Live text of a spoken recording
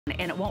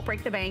and it won't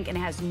break the bank, and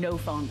it has no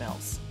phone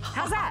bills.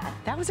 How's that?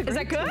 That was a great Is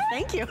that good? tip.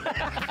 Thank you.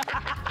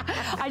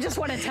 I just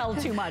want to tell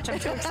too much. I'm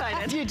too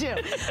excited. You do.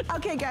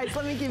 Okay, guys,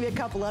 let me give you a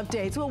couple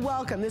updates. Well,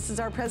 welcome. This is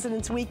our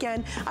President's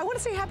Weekend. I want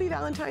to say happy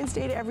Valentine's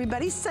Day to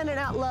everybody. Sending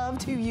out love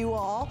to you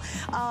all.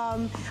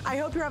 I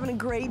hope you're having a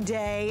great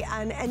day,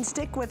 and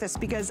stick with us,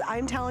 because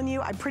I'm telling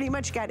you, I pretty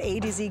much got A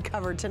to Z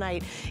covered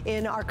tonight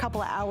in our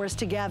couple of hours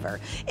together,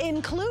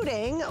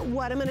 including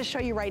what I'm going to show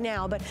you right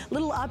now. But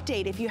little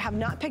update, if you have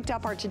not picked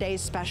up our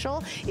today's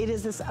special, it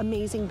is this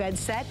amazing bed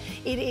set.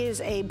 It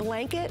is a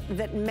blanket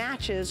that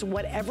matches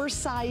whatever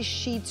size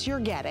sheets you're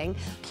getting,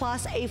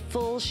 plus a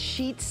full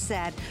sheet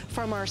set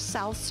from our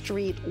South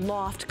Street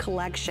Loft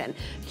collection.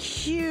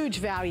 Huge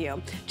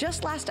value.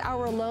 Just last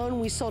hour alone,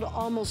 we sold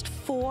almost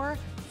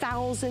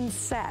 4,000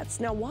 sets.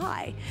 Now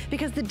why?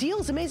 Because the deal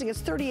is amazing.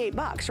 It's 38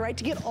 bucks, right?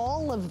 To get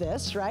all of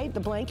this, right? The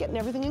blanket and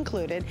everything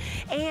included.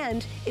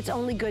 And it's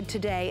only good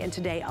today and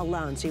today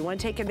alone. So you want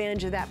to take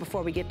advantage of that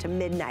before we get to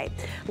midnight.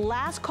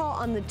 Last call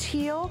on the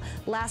teal,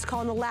 last call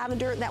on the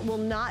lavender. That will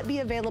not be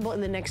available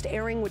in the next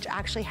airing, which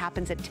actually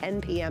happens at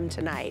 10 p.m.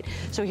 tonight.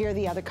 So here are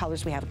the other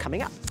colors we have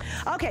coming up.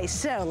 Okay,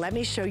 so let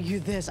me show you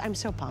this. I'm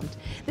so pumped.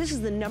 This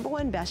is the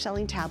 #1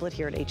 best-selling tablet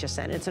here at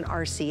HSN. It's an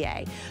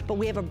RCA. But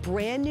we have a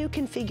brand new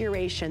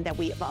configuration that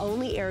we've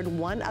only aired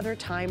one other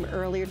time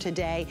earlier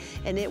today,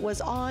 and it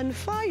was on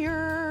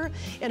fire.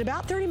 In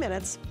about 30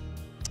 minutes,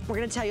 we're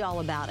gonna tell you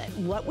all about it.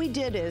 What we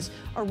did is,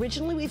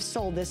 originally we've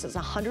sold this as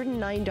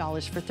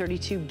 $109 for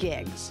 32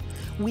 gigs.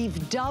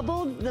 We've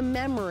doubled the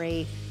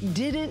memory,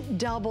 didn't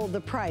double the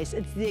price.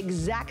 It's the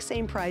exact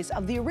same price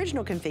of the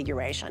original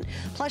configuration.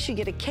 Plus you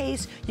get a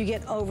case, you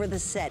get over the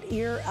set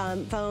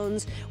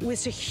earphones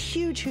with a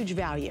huge, huge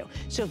value.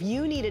 So if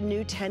you need a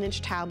new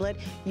 10-inch tablet,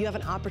 you have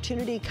an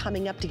opportunity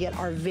coming up to get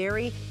our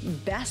very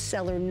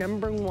bestseller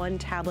 #1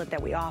 tablet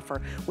that we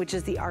offer, which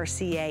is the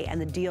RCA, and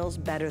the deal's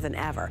better than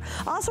ever.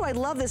 Also, I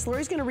love this.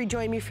 Lori's gonna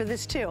rejoin me for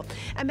this too.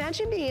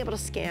 Imagine being able to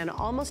scan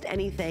almost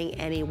anything,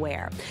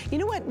 anywhere. You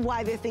know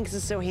why they think this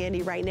is so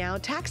handy right now?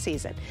 Tax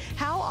season.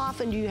 How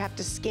often do you have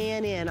to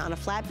scan in on a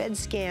flatbed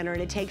scanner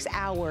and it takes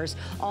hours,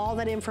 all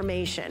that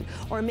information?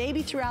 Or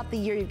maybe throughout the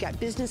year you've got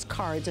business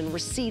cards and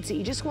receipts that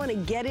you just want to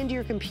get into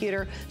your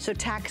computer so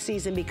tax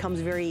season becomes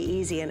very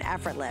easy and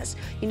effortless.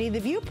 You need the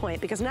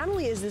Viewpoint, because not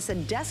only is this a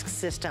desk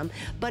system,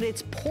 but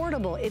it's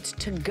portable, it's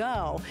to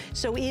go.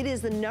 So it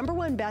is the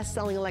 #1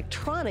 best-selling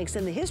electronics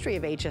in the history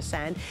of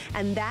HSN,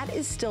 and that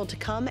is still to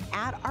come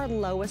at our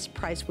lowest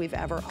price we've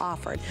ever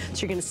offered.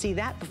 So you're gonna see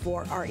that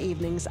before our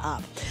evening's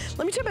up.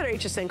 Let me tell you about our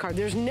HSN card.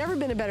 There's never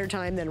been a better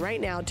time than right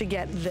now to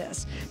get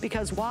this.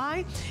 Because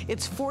why?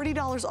 It's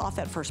 $40 off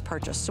that first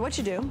purchase. So what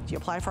you do, you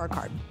apply for our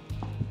card.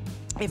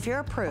 If you're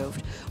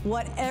approved,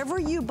 whatever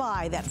you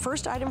buy, that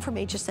first item from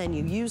HSN,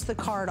 you use the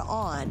card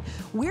on,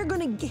 we're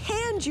gonna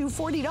hand you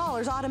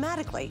 $40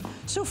 automatically.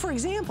 So for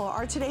example,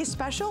 our today's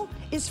special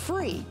is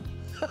free.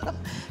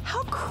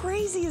 How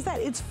crazy is that?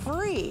 It's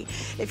free.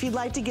 If you'd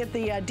like to get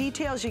the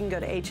details, you can go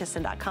to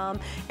hsn.com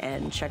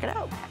and check it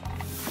out.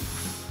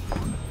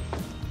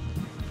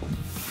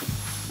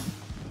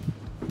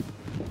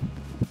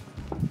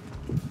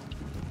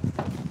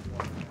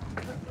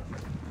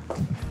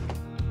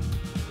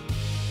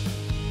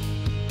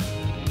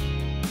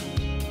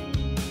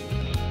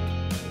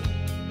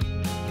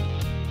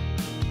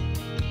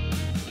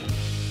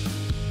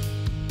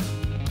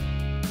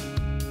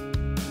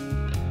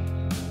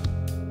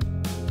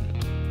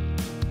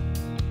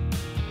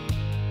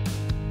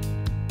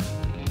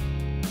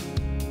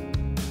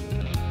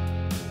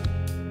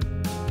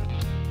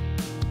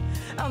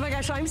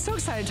 So I'm so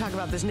excited to talk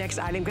about this next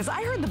item, because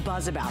I heard the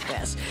buzz about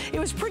this. It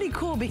was pretty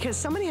cool because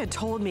somebody had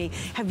told me,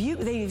 have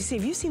you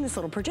seen this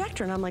little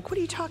projector? And I'm like, what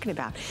are you talking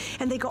about?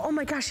 And they go, oh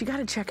my gosh, you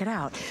gotta check it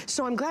out.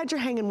 So I'm glad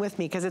you're hanging with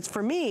me, because it's,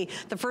 for me,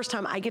 the first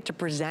time I get to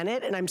present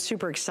it, and I'm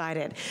super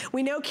excited.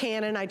 We know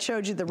Canon, I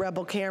showed you the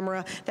Rebel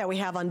camera that we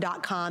have on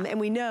 .com, and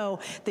we know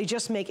they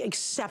just make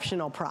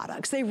exceptional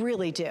products. They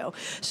really do.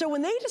 So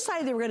when they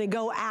decided they were gonna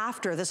go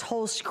after this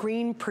whole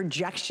screen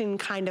projection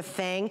kind of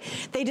thing,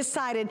 they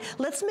decided,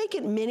 let's make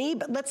it mini,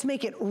 but let's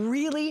make it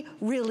really,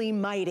 really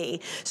mighty.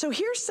 So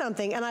here's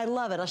something, and I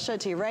love it. I'll show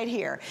it to you right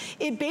here.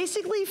 It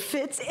basically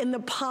fits in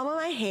the palm of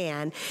my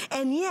hand,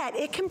 and yet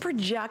it can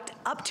project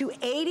up to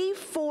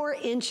 84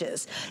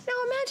 inches. Now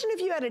imagine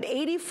if you had an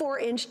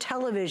 84-inch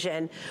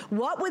television,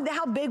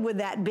 how big would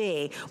that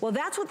be? Well,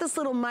 that's what this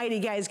little mighty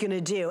guy is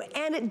gonna do,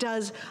 and it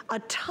does a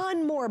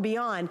ton more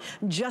beyond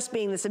just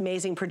being this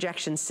amazing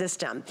projection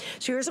system.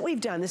 So here's what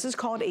we've done. This is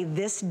called a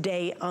This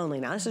Day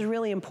Only. Now, this is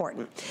really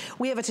important.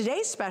 We have a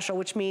today's special,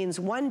 which means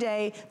one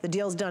day, the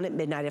deal's done at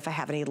midnight if I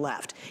have any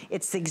left.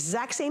 It's the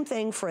exact same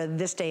thing for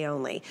this day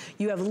only.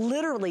 You have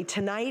literally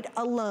tonight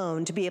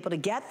alone to be able to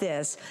get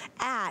this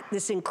at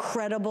this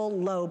incredible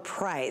low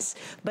price.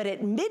 But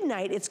at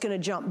midnight, it's gonna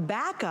jump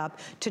back up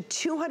to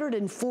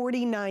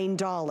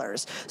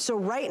 $249. So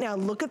right now,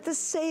 look at the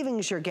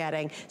savings you're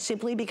getting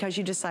simply because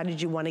you decided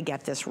you want to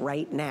get this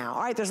right now.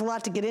 All right, there's a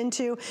lot to get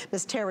into.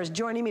 Miss Tara's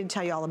joining me to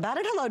tell you all about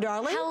it. Hello,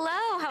 darling.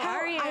 Hello, how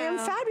are you? I am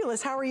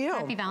fabulous. How are you?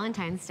 Happy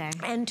Valentine's Day.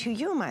 And to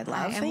you, my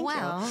love. Thank you.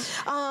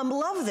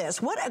 Love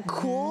this. What a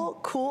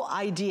cool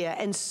idea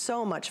and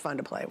so much fun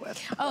to play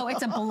with. Oh,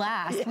 it's a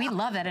blast. Yeah. We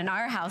love it in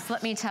our house,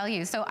 let me tell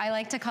you. So I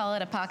like to call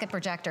it a pocket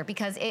projector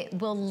because it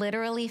will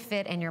literally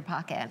fit in your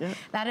pocket. Yeah.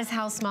 That is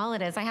how small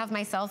it is. I have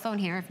my cell phone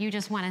here. If you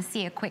just want to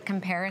see a quick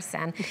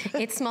comparison,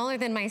 it's smaller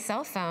than my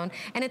cell phone,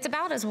 and it's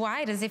about as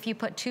wide as if you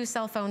put two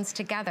cell phones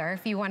together,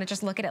 if you want to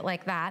just look at it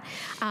like that.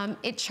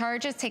 It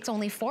charges, takes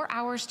only 4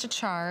 hours to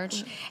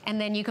charge,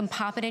 and then you can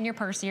pop it in your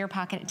purse or your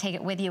pocket and take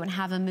it with you and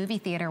have a movie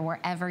theater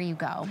wherever you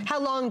go. How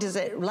long does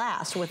it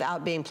last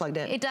without being plugged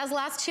in? It does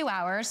last 2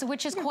 hours,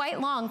 which is quite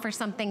long for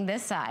something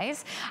this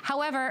size.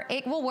 However,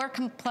 it will work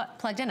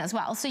plugged in as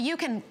well. So you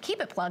can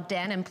keep it plugged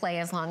in and play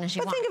as long as you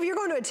want. But think if you're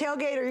going to a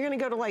tailgate or you're going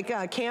to go to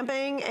like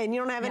camping and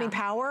you don't have any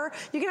power,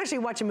 you can actually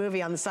watch a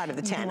movie on the side of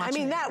the tent. I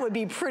mean, that would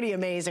be pretty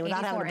amazing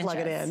without having to plug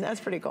it in. That's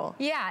pretty cool.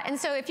 Yeah, and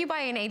so if you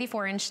buy an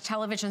 84-inch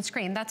television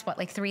screen, that's what,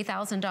 like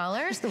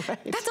 $3,000? Right.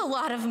 That's a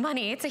lot of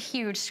money. It's a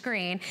huge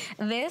screen.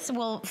 This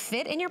will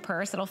fit in your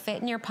purse. It'll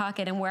fit in your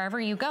pocket and wherever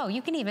you go.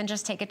 You can even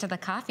just take it to the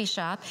coffee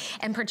shop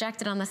and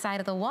project it on the side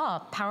of the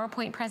wall.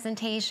 PowerPoint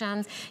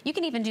presentations. You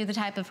can even do the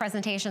type of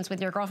presentations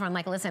with your girlfriend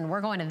like, listen,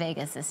 we're going to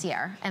Vegas this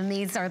year, and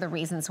these are the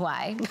reasons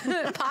why.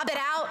 Pop it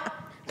out.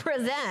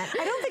 Present.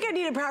 I don't think I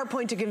need a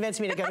PowerPoint to convince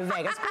me to go to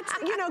Vegas,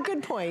 but you know,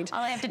 good point.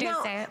 All I have to do is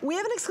say it. We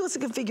have an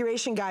exclusive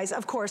configuration, guys,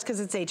 of course, because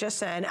it's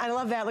HSN. I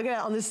love that. Look at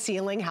that on the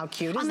ceiling. How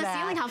cute is that? On the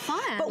ceiling, how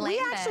fun. But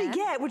we actually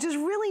get, which is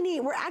really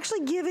neat, we're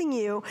actually giving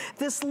you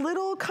this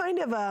little kind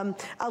of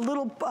a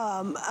little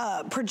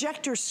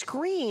projector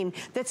screen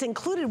that's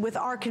included with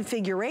our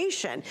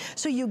configuration.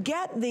 So you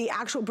get the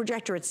actual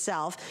projector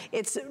itself.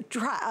 It's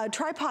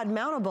tripod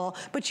mountable,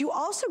 but you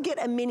also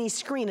get a mini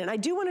screen. And I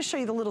do want to show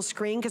you the little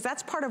screen because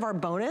that's part of our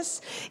bonus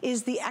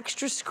is the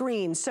extra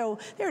screen. So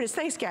there it is.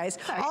 Thanks, guys.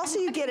 Sorry. Also,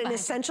 you get an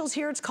essentials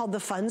here. It's called the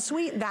Fun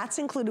Suite. That's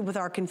included with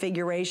our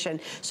configuration.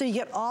 So you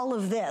get all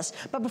of this.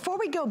 But before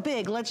we go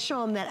big, let's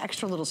show them that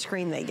extra little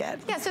screen they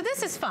get. Yeah, so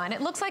this is fun. It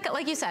looks like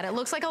you said, it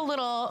looks like a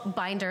little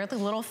binder, the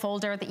little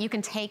folder that you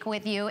can take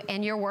with you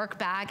in your work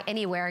bag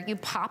anywhere. You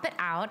pop it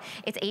out.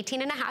 It's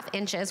 18.5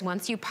 inches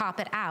once you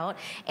pop it out.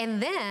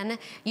 And then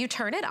you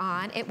turn it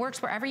on. It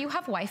works wherever you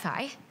have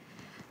Wi-Fi.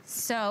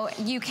 So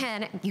you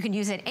can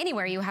use it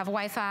anywhere you have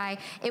Wi-Fi.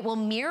 It will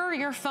mirror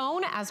your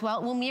phone as well.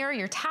 It will mirror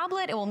your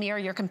tablet. It will mirror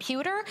your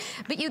computer.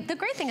 But the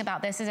great thing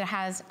about this is it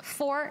has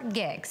 4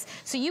 gigs.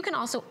 So you can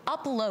also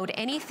upload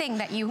anything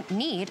that you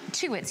need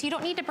to it. So you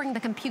don't need to bring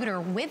the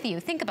computer with you.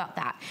 Think about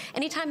that.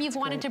 Anytime you've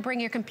wanted to bring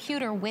your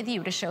computer with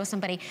you to show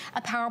somebody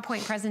a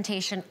PowerPoint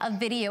presentation, a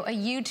video, a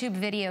YouTube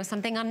video,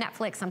 something on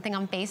Netflix, something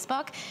on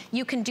Facebook,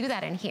 you can do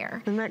that in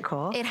here. Isn't that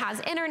cool? It has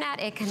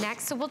internet, it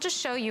connects. So we'll just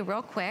show you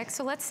real quick.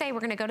 So let's say we're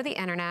gonna go to the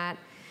internet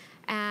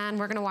and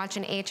we're gonna watch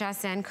an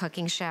HSN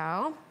cooking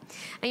show.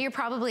 Now you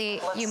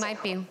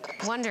might be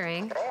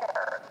wondering,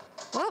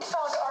 whoop,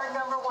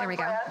 there we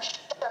go.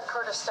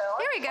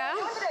 Here we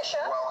go.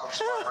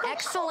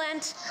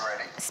 Excellent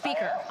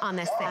speaker on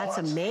this thing. That's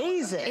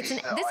amazing.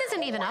 This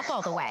isn't even up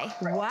all the way.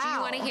 Wow. Do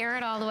you want to hear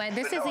it all the way?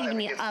 This isn't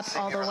even up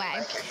all the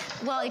way.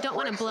 Well, I don't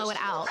want to blow it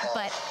out,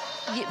 but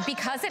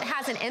because it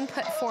has an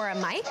input for a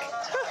mic,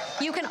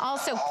 you can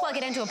also plug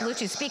it into a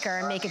Bluetooth speaker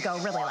and make it go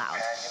really loud.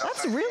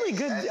 That's really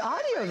good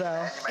audio,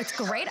 though. It's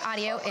great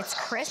audio. It's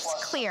crisp,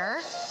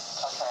 clear.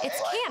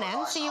 It's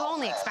Canon, so you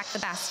only expect the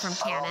best from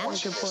Canon.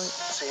 Good point.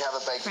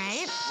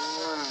 Right?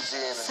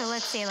 So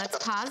let's see. Let's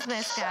pause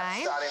this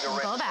guy. We'll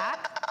go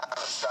back.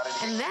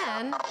 And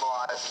then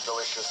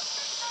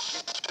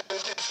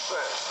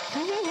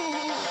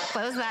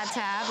close that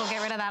tab. We'll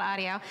get rid of that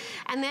audio.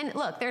 And then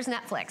look, there's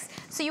Netflix.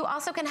 So you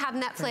also can have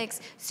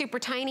Netflix super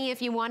tiny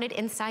if you wanted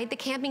inside the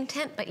camping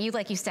tent, but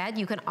like you said,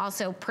 you can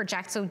also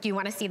project. So do you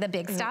want to see the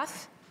big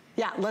stuff?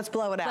 Yeah, let's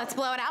blow it out. Let's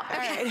blow it out.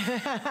 Okay.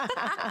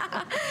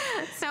 Right.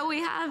 So we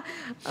have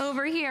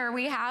over here,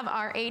 we have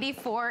our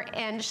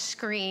 84-inch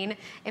screen.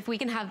 If we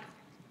can have,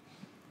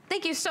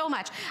 thank you so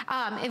much.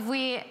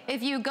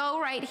 If you go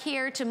right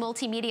here to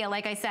multimedia,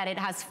 like I said, it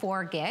has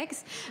 4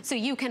 gigs. So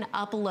you can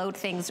upload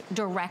things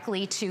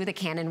directly to the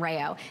Canon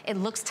Rayo. It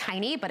looks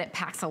tiny, but it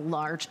packs a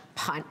large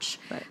punch.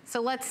 Right. So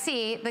let's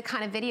see the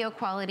kind of video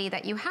quality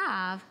that you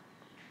have.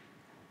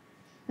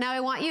 Now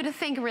I want you to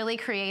think really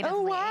creatively.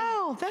 Oh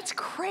wow, that's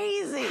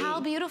crazy. How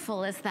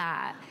beautiful is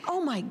that?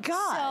 Oh my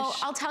gosh.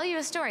 So I'll tell you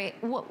a story.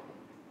 What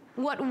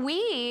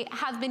we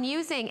have been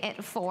using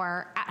it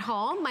for at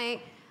home,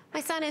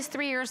 My son is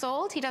 3 years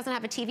old. He doesn't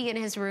have a TV in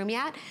his room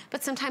yet,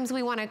 but sometimes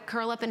we want to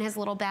curl up in his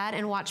little bed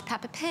and watch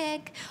Peppa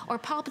Pig or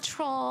Paw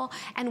Patrol,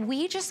 and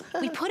we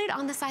put it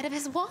on the side of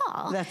his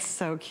wall. That's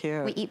so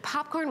cute. We eat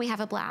popcorn, we have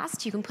a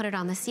blast. You can put it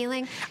on the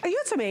ceiling. You know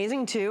what's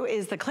amazing too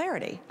is the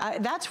clarity.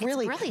 That's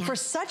really, brilliant. For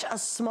such a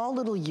small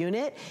little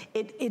unit,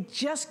 it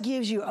just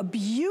gives you a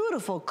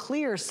beautiful,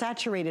 clear,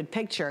 saturated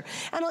picture.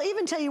 And I'll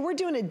even tell you, we're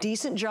doing a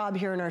decent job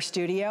here in our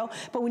studio,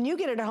 but when you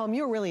get it at home,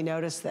 you'll really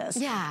notice this.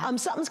 Yeah.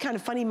 Something's kind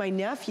of funny. My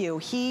nephew,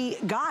 he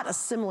got a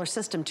similar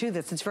system to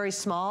this. It's very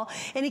small,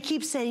 and he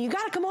keeps saying, you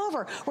gotta come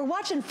over. We're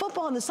watching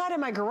football on the side of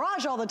my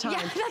garage all the time.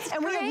 Yeah, that's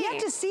and great. we have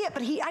yet to see it,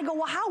 but I go,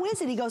 well, how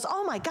is it? He goes,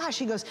 oh my gosh.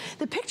 He goes,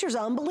 the picture's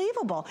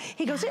unbelievable.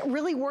 He goes, it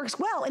really works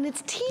well, and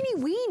it's teeny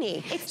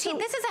weeny. This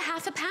is a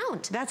half a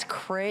pound. That's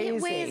crazy.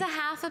 It weighs a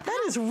half a pound.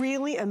 That is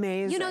really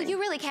amazing. You know, you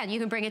really can. You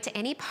can bring it to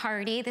any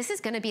party. This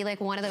is gonna be like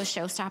one of those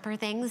showstopper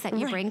things that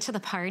you bring to the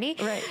party.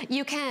 Right.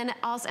 You can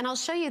also, and I'll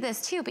show you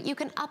this too, but you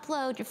can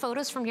upload your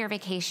photos from your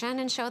vacation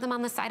and show them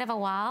on the side of a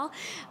wall.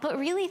 But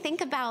really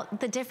think about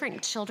the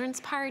different children's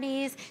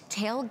parties,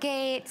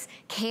 tailgates,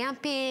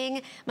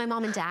 camping. My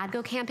mom and dad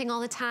go camping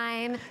all the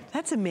time.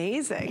 That's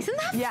amazing. Isn't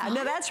that Yeah, fun?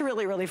 no, that's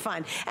really, really fun.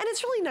 And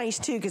it's really nice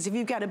too, because if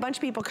you've got a bunch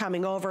of people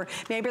coming over,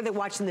 maybe they're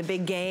watching the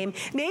big game,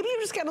 maybe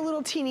you've just got a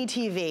little teeny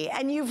TV,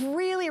 and you've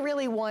really,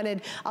 really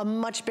wanted a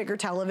much bigger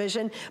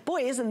television.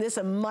 Boy, isn't this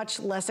a much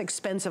less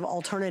expensive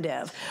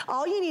alternative?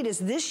 All you need is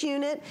this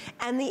unit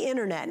and the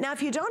internet. Now,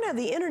 if you don't have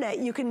the internet,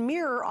 you can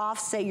mirror off,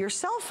 say, your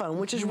cell phone,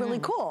 which is really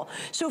cool.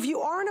 So if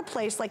you are in a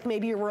place like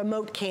maybe you're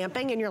remote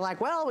camping and you're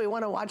like, well, we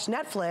want to watch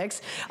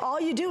Netflix, all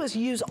you do is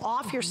use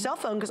off your cell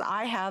phone, because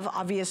I have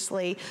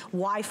obviously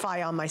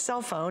Wi-Fi on my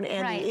cell phone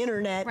and the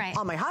internet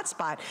on my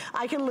hotspot.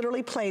 I can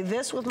literally play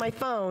this with my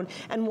phone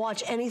and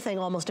watch anything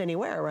almost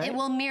anywhere, right? It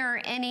will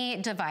mirror any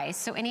device.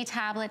 So any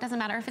tablet, doesn't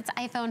matter if it's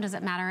iPhone,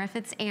 doesn't matter if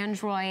it's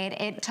Android,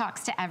 it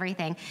talks to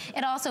everything.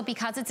 It also,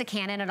 because it's a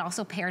Canon, it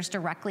also pairs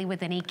directly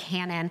with any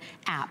Canon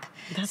app.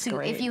 That's so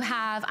great. If you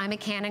have, I'm a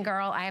Canon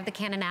girl, I have the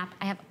Canon app,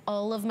 I have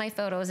all of my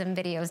photos and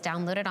videos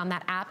downloaded on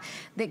that app.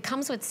 It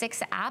comes with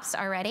 6 apps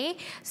already,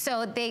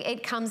 so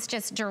it comes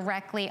just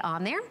directly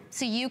on there.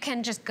 So you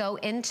can just go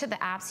into the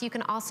apps. You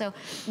can also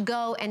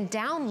go and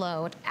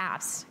download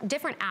apps,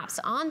 different apps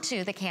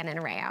onto the Canon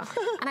Rayo.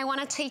 And I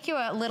want to take you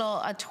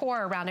a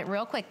tour around it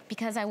real quick,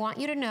 because I want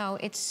you to know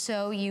it's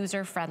so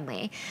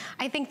user-friendly.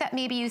 I think that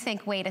maybe you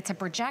think, wait, it's a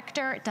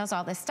projector, it does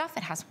all this stuff,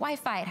 it has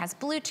Wi-Fi, it has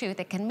Bluetooth,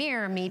 it can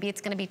mirror, maybe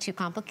it's going to be too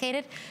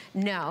complicated.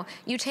 No,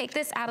 you take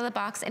this out of the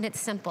box and it's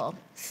simple.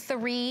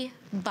 3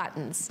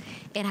 buttons.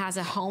 It has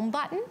a home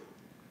button,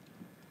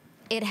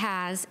 it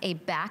has a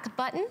back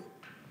button,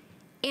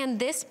 and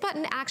this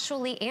button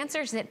actually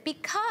answers it,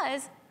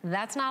 because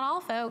that's not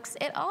all, folks.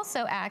 It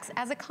also acts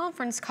as a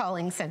conference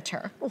calling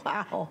center.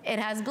 Wow. It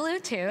has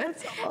Bluetooth.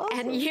 That's awesome.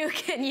 And you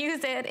can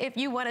use it if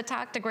you want to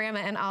talk to grandma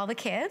and all the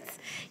kids.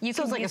 You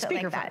So can it's like use a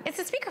it like that. speakerphone. It's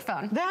a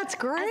speakerphone. That's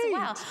great. As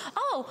well.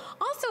 Oh,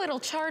 also it'll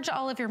charge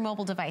all of your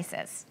mobile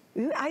devices.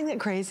 Isn't it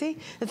crazy?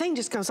 The thing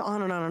just goes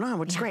on and on and on,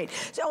 which is great.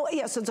 So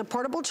yes, it's a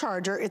portable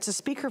charger. It's a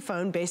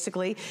speakerphone,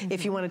 basically.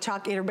 If you want to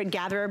talk,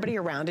 gather everybody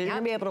around it. You're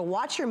going to be able to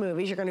watch your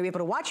movies. You're going to be able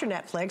to watch your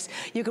Netflix.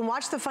 You can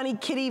watch the funny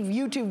kitty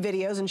YouTube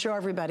videos and show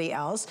everybody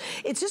else.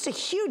 It's just a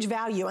huge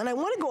value. And I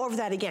want to go over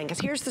that again,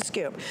 because here's the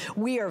scoop.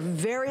 We are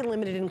very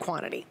limited in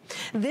quantity.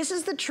 This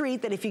is the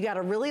treat that if you got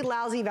a really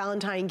lousy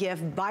Valentine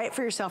gift, buy it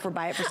for yourself or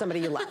buy it for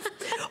somebody you love.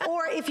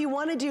 Or if you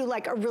want to do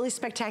like a really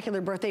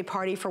spectacular birthday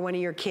party for one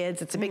of your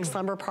kids, it's a big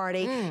slumber party.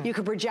 You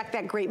could project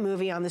that great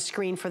movie on the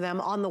screen for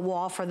them, on the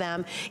wall for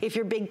them. If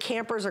you're big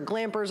campers or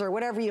glampers or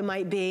whatever you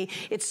might be,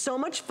 it's so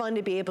much fun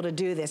to be able to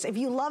do this. If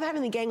you love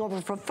having the gang over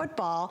for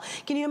football,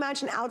 can you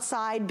imagine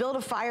outside, build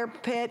a fire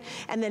pit,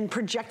 and then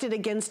project it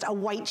against a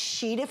white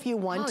sheet if you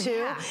want to?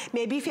 Yeah.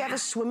 Maybe if you have a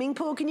swimming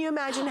pool, can you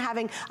imagine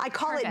having, I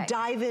call it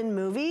dive-in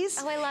movies.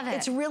 Oh, I love it.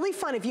 It's really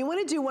fun. If you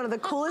want to do one of the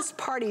coolest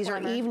parties or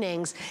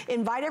evenings,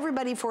 invite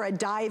everybody for a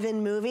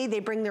dive-in movie.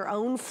 They bring their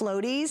own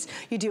floaties.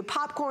 You do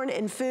popcorn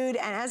and food,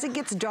 and as it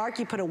gets dark,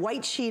 you put a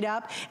white sheet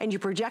up and you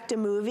project a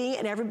movie,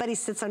 and everybody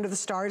sits under the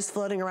stars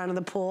floating around in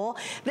the pool.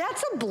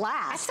 That's a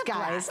blast,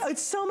 guys. Oh,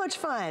 it's so much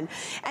fun.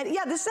 And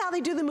yeah, this is how they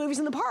do the movies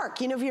in the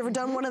park. You know, if you've ever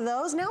done one of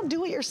those, now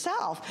do it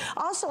yourself.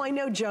 Also, I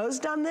know Joe's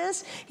done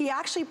this. He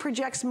actually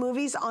projects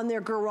movies on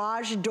their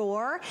garage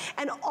door,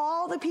 and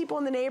all the people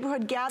in the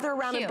neighborhood gather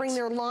around and bring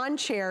their lawn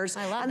chairs.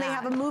 I love and that. they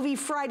have a movie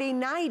Friday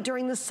night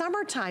during the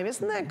summertime.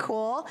 Isn't that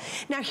cool?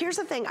 Now, here's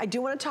the thing. I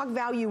do want to talk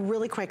value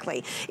really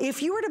quickly.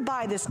 If you were to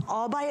buy this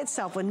all by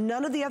itself with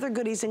none of the other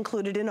goodies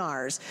included in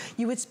ours,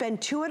 you would spend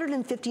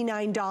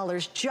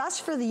 $259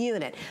 just for the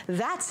unit.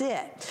 That's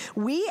it.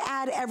 We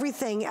add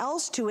everything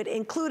else to it,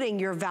 including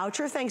your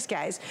voucher. Thanks,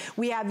 guys.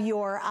 We have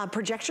your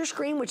projector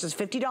screen, which is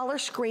 $50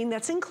 screen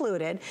that's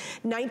included,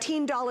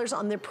 $19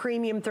 on the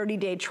premium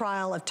 30-day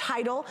trial of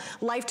Tidal,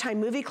 Lifetime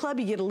Movie Club.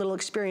 You get a little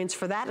experience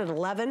for that at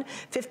 $11,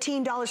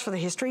 $15 for the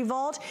History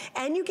Vault,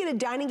 and you get a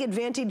Dining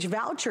Advantage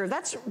voucher.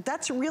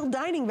 That's a real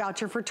dining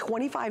voucher for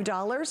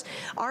 $25.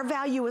 Our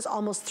value is almost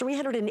almost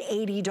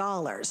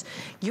 $380.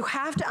 You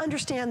have to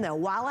understand though,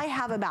 while I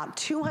have about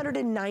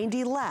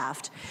 290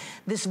 left,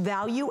 this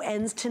value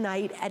ends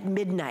tonight at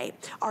midnight.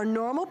 Our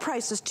normal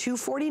price is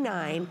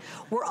 $249.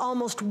 We're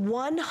almost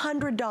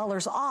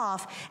 $100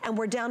 off, and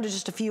we're down to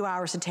just a few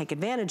hours to take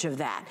advantage of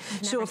that.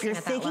 So if you're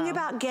thinking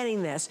about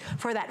getting this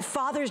for that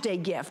Father's Day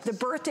gift, the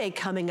birthday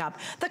coming up,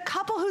 the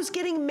couple who's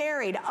getting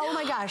married, oh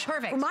my gosh.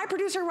 Perfect. For my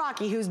producer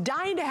Rocky, who's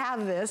dying to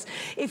have this,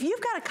 if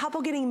you've got a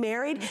couple getting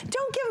married,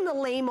 don't give them the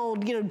lame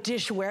old,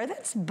 dishware.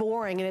 That's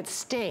boring and it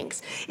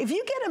stinks. If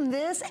you get them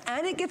this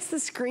and it gets the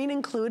screen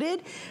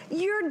included,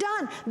 you're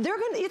done.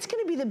 It's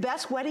gonna be the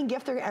best wedding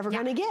gift they're ever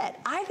gonna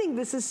get. I think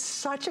this is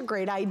such a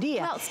great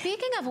idea. Well,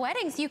 speaking of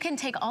weddings, you can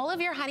take all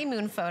of your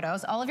honeymoon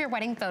photos, all of your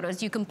wedding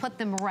photos, you can put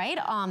them right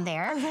on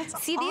there. Oh,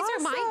 that's See, these are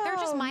they're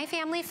just my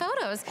family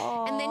photos.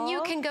 Aww. And then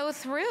you can go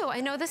through.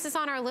 I know this is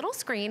on our little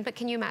screen, but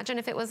can you imagine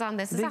if it was on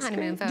this? Is a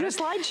honeymoon photo. Do a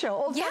slideshow,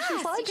 old-fashioned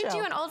slideshow. Yes, you can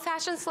do an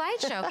old-fashioned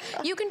slideshow.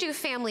 You can do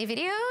family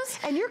videos.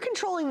 And you're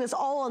controlling this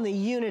all on the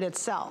unit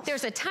itself.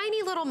 There's a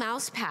tiny little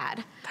mouse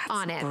pad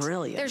on it.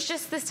 Brilliant. There's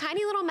just this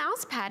tiny little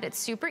mouse pad. It's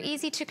super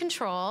easy to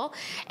control,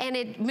 and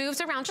it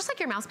moves around just like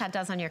your mouse pad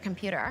does on your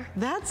computer.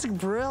 That's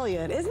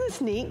brilliant. Isn't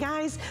this neat,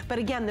 guys? But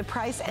again, the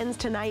price ends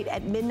tonight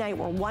at midnight.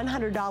 We're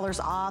 $100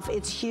 off.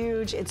 It's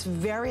huge. It's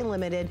very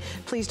limited.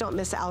 Please don't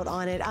miss out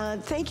on it.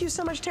 Thank you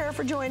so much, Tara,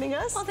 for joining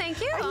us. Well, thank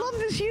you. I love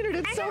this unit.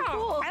 It's so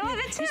cool. I love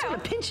it too. You just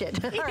want to pinch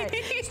it. All right,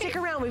 stick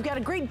around. We've got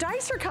a great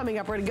dicer coming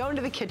up. We're going to go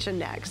into the kitchen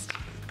next.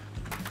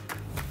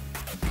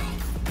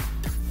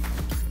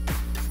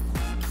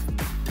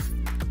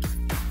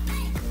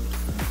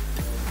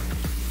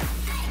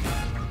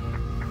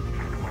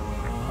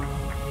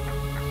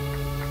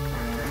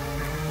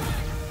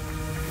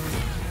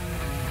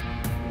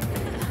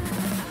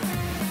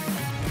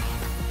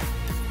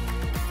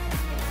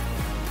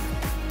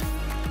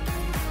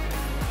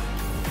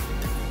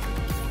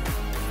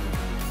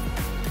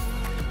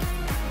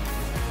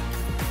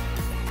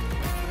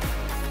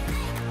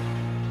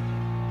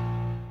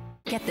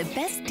 Get the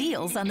best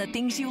deals on the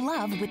things you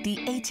love with the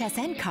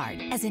HSN card.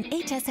 As an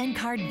HSN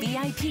card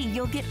VIP,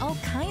 you'll get all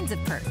kinds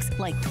of perks,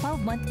 like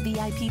 12-month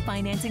VIP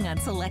financing on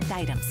select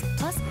items,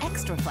 plus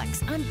extra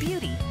flex on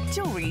beauty,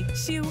 jewelry,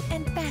 shoe,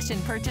 and fashion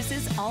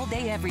purchases all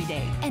day, every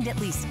day. And at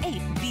least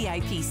 8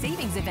 VIP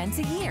savings events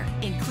a year.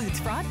 Includes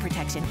fraud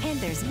protection, and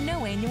there's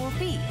no annual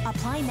fee.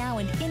 Apply now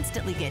and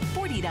instantly get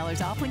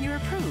 $40 off when you're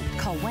approved.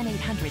 Call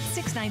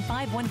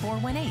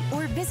 1-800-695-1418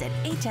 or visit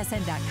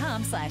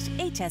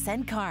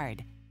hsn.com/HSN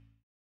card.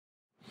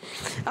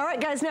 All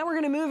right, guys, now we're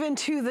going to move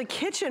into the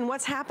kitchen.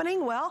 What's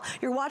happening? Well,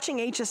 you're watching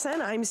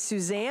HSN. I'm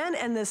Suzanne,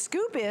 and the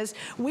scoop is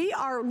we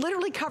are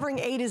literally covering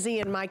A to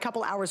Z in my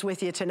couple hours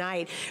with you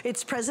tonight.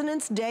 It's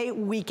President's Day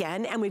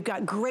weekend, and we've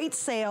got great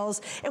sales,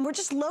 and we're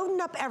just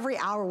loading up every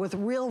hour with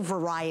real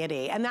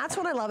variety, and that's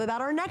what I love about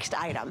our next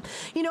item.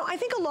 I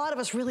think a lot of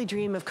us really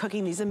dream of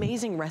cooking these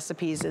amazing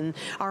recipes in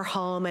our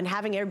home and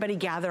having everybody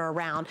gather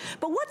around,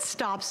 but what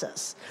stops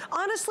us?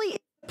 Honestly,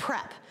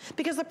 prep,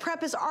 because the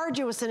prep is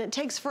arduous and it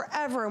takes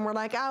forever, and we're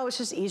like, oh, it's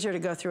just easier to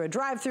go through a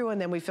drive-through, and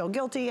then we feel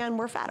guilty and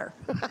we're fatter.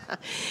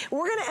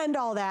 We're gonna end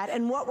all that,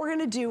 and what we're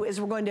gonna do is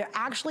we're going to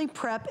actually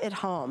prep at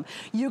home.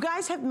 You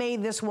guys have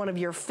made this one of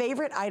your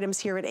favorite items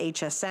here at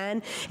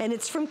HSN, and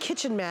it's from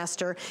Kitchen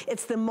Master.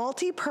 It's the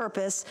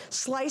multi-purpose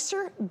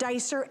slicer,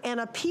 dicer,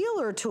 and a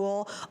peeler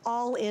tool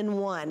all in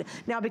one.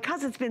 Now,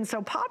 because it's been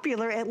so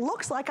popular, it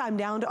looks like I'm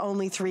down to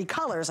only 3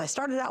 colors. I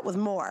started out with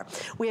more.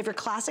 We have your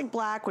classic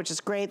black, which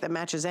is great, that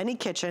matches any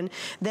kitchen.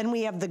 Then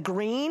we have the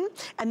green,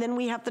 and then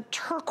we have the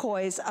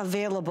turquoise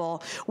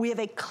available. We have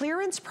a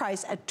clearance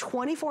price at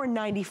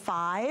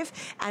 $24.95,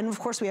 and of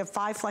course we have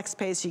 5 flex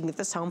pays, so you can get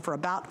this home for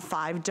about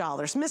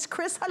 $5. Miss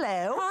Chris,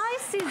 hello. Hi,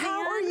 Suzanne.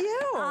 How are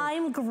you?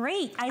 I'm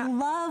great. I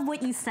love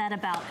what you said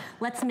about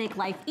let's make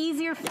life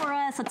easier for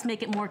us, let's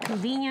make it more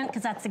convenient,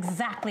 because that's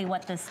exactly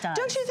what this does.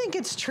 Don't you think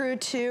it's true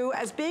too,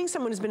 as being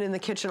someone who's been in the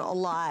kitchen a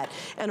lot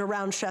and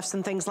around chefs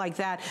and things like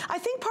that, I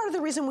think part of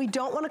the reason we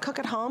don't want to cook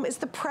at home is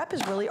the prep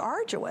is really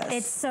arduous.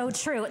 It's so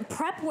true.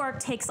 Prep work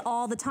takes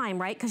all the time,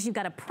 right? Because you've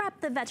got to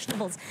prep the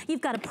vegetables, you've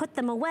got to put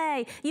them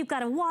away, you've got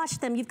to wash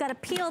them, you've got to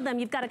peel them,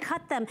 you've got to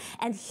cut them.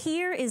 And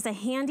here is a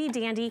handy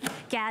dandy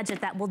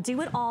gadget that will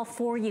do it all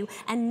for you.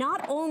 And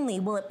not only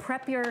will it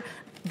prep your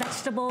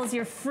vegetables,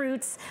 your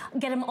fruits,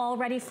 get them all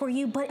ready for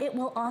you, but it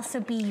will also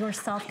be your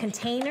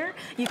self-container.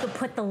 You could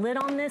put the lid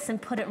on this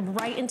and put it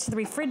right into the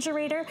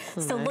refrigerator.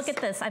 So look at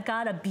this. I've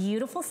got a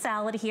beautiful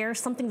salad here,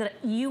 something that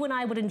you and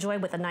I would enjoy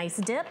with a nice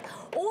dip,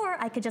 or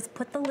I could just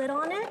put the lid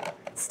on it,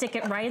 stick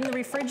it right in the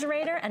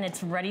refrigerator, and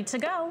it's ready to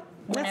go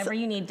whenever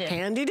you need to.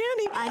 Handy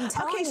dandy. I'm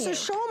telling you. Okay, so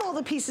show them all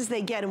the pieces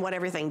they get and what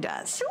everything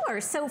does. Sure,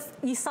 so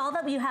you saw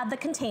that you have the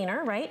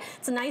container, right?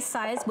 It's a nice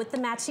size with the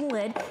matching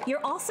lid.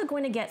 You're also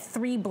going to get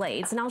 3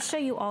 blades, and I'll show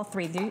you all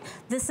 3.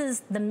 This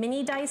is the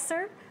mini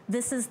dicer,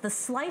 This is the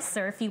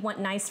slicer if you want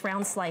nice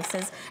round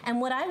slices.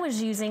 And what I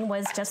was using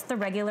was just the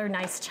regular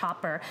nice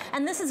chopper.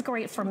 And this is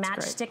great for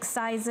matchstick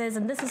sizes,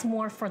 and this is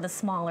more for the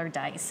smaller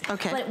dice.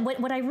 Okay. But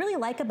what I really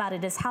like about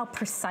it is how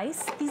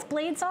precise these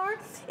blades are.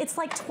 It's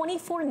like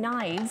 24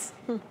 knives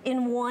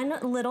in one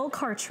little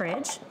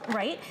cartridge,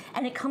 right?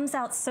 And it comes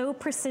out so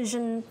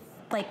precision,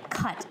 like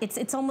cut.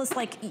 It's almost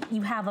like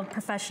you have a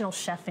professional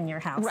chef in your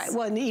house. Right,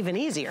 well, and even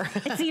easier.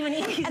 It's even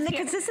easier. And the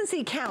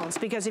consistency counts,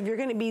 because if you're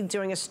gonna be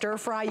doing a stir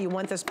fry, you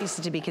want those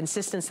pieces to be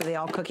consistent so they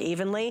all cook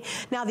evenly.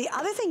 Now, the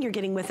other thing you're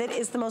getting with it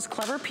is the most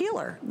clever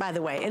peeler, by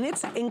the way, and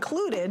it's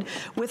included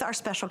with our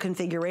special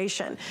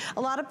configuration.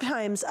 A lot of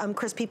times,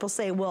 Chris, people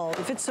say, well,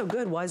 if it's so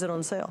good, why is it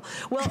on sale?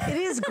 Well, it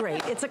is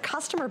great. It's a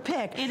customer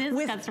pick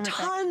with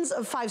tons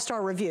of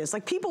 5-star reviews.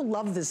 Like, people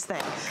love this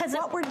thing.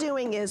 What we're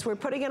doing is we're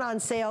putting it on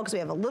sale because we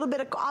have a little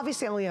bit of,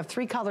 obviously I only have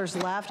 3 colors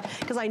left,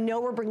 because I know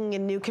we're bringing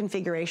in new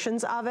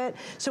configurations of it.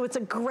 So it's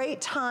a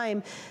great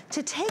time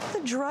to take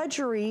the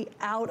drudgery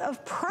out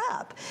of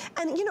prep.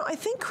 And you know, I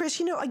think, Chris,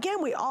 you know,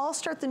 again, we all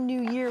start the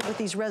new year with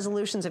these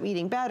resolutions of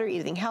eating better,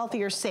 eating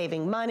healthier,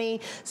 saving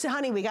money. So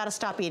honey, we gotta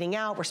stop eating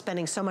out, we're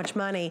spending so much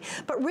money.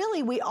 But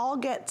really, we all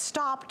get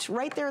stopped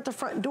right there at the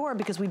front door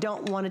because we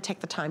don't wanna take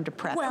the time to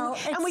prep. Well,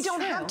 and we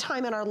don't have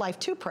time in our life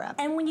to prep.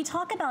 And when you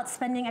talk about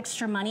spending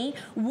extra money,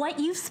 what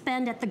you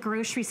spend at the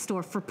grocery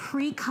store for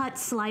pre-cut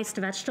sliced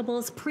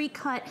vegetables,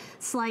 pre-cut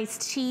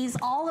sliced cheese,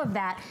 all of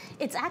that,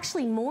 it's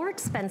actually more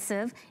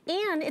expensive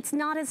and it's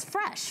not as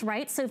fresh,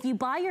 right? So if you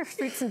buy your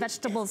fruits and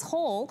vegetables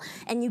whole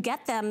and you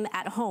get them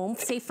at home,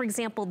 say for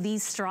example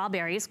these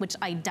strawberries, which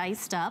I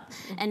diced up,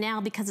 and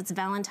now because it's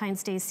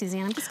Valentine's Day,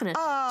 Suzanne, I'm just gonna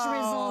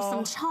drizzle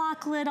some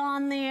chocolate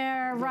on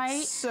there, right?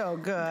 That's so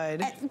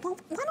good. Well,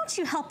 why don't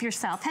you help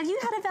yourself? Have you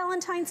had a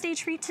Valentine's Day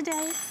treat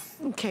today?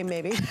 Okay,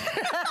 maybe.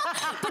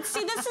 But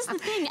see, this is the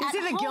thing. You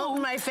see the guilt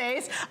in my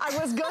face? I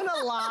was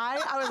gonna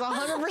lie. I was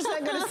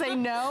 100% gonna say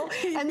no.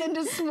 And then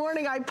this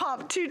morning I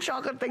popped 2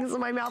 chocolate things in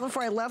my mouth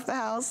before I left the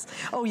house.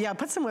 Oh yeah,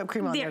 put some whipped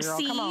cream on there, girl.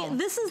 See, come on.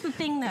 This is the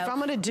thing though. If I'm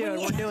gonna do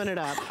it, we're doing it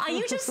up.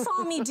 You just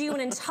saw me do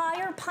an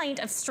entire pint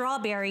of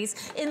strawberries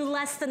in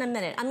less than a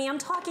minute. I mean, I'm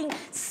talking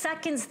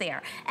seconds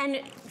there. And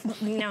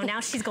you know,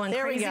 now she's going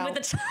crazy with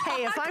the chocolate.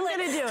 Hey, if I'm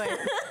gonna do it,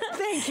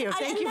 thank you.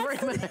 Thank you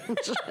very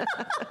much.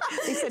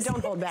 He said,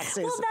 don't hold back,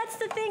 Susan. Well, that's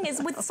the thing,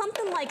 is with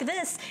something like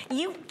this,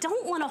 you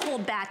don't want to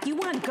hold back. You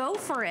want to go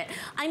for it.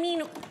 I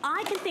mean,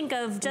 I can think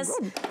of just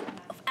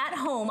at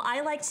home,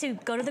 I like to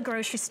go to the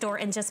grocery store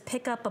and just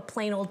pick up a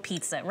plain old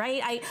pizza,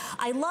 right?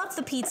 I love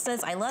the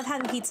pizzas. I love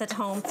having pizza at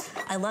home.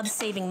 I love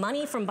saving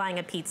money from buying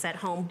a pizza at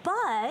home.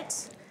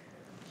 But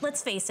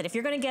let's face it, if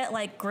you're gonna get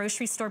like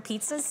grocery store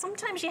pizzas,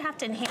 sometimes you have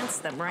to enhance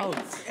them, right? Oh,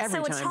 every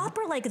time. So a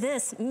chopper like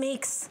this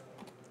makes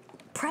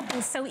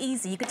prepping so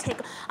easy. You could take,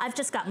 I've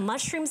just got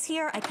mushrooms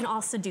here. I can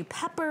also do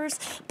peppers,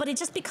 but it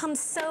just becomes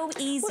so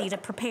easy to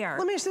prepare.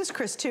 Let me ask this,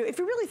 Chris, too. If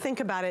you really think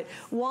about it,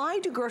 why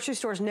do grocery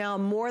stores now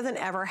more than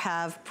ever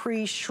have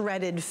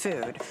pre-shredded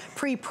food,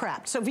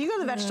 pre-prepped? So if you go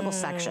to the vegetable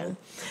section,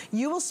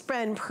 you will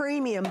spend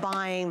premium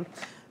buying,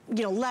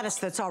 you know, lettuce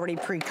that's already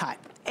pre-cut.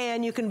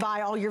 And you can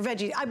buy all your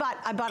veggies. I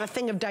bought a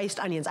thing of diced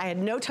onions. I had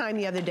no time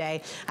the other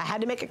day. I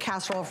had to make a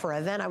casserole for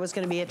an event I was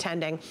gonna be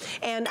attending,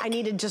 and I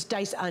needed just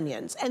diced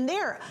onions. And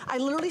there, I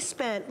literally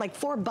spent like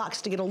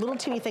 $4 to get a little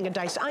teeny thing of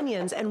diced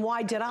onions, and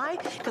why did I?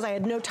 Because I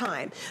had no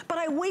time. But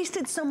I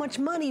wasted so much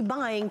money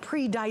buying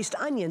pre-diced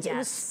onions. It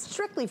was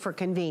strictly for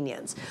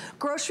convenience.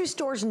 Grocery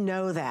stores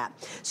know that.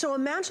 So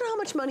imagine how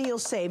much money you'll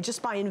save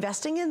just by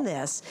investing in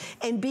this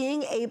and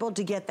being able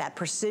to get that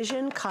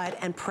precision cut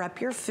and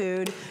prep your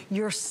food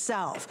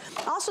yourself.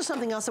 Also,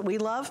 something else that we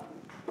love,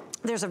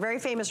 there's a very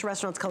famous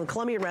restaurant, it's called the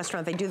Colombian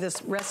Restaurant. They do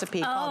this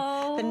recipe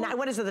called,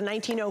 what is it, the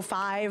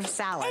 1905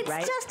 salad,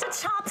 right? It's just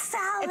a chopped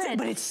salad.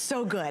 But it's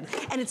so good.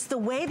 And it's the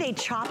way they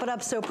chop it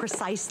up so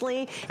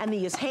precisely, and they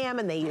use ham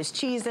and they use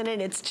cheese in it.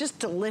 It's just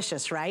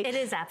delicious, right? It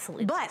is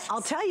absolutely delicious. But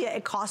I'll tell you,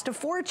 it cost a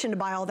fortune to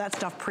buy all that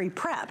stuff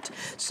pre-prepped.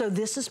 So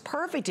this is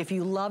perfect. If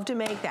you love to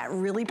make that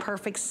really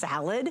perfect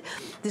salad,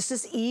 this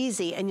is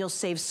easy, and you'll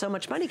save so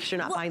much money because you're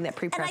not buying that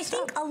pre-prepped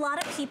stuff. And I think a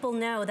lot of people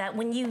know that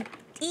when you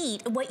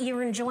eat, what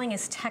you're enjoying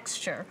is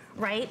texture,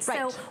 right?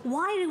 So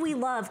why do we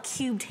love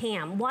cubed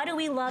ham? Why do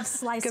we love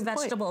sliced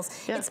vegetables?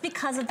 Yeah. It's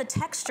because of the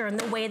texture and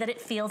the way that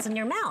it feels in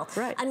your mouth.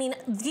 Right. I mean,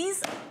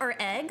 these are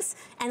eggs,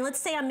 and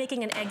let's say I'm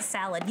making an egg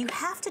salad. You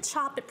have to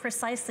chop it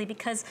precisely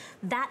because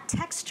that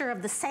texture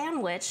of the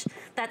sandwich,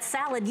 that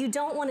salad, you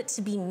don't want it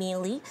to be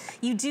mealy.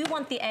 You do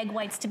want the egg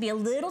whites to be a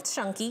little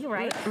chunky,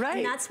 right? Right.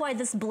 And that's why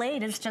this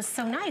blade is just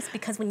so nice,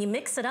 because when you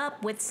mix it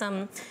up with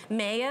some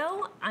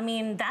mayo, I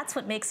mean, that's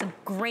what makes a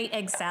great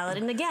egg salad.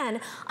 And again,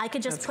 I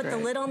could just put the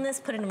lid on this,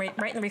 put it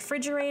right in the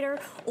refrigerator,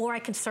 or I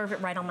can serve it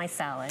right on my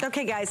salad.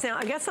 Okay, guys, now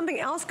I got something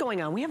else going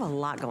on. We have a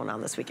lot going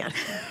on this weekend.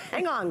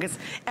 Hang on, because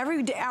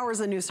every hour is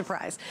a new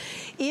surprise.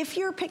 If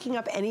you're picking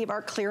up any of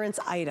our clearance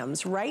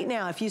items, right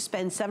now, if you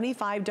spend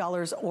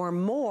 $75 or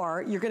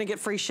more, you're gonna get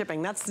free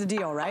shipping. That's the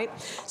deal, right?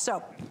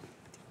 So,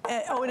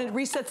 Oh, and it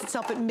resets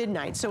itself at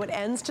midnight. So it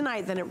ends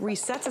tonight, then it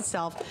resets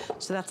itself.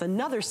 So that's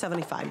another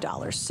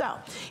 $75. So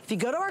if you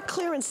go to our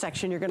clearance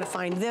section, you're gonna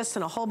find this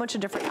and a whole bunch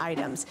of different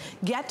items.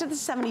 Get to the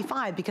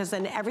 75 because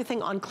then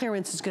everything on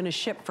clearance is gonna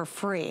ship for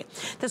free.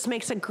 This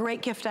makes a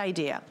great gift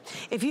idea.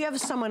 If you have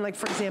someone like,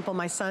 for example,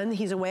 my son,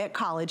 he's away at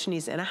college and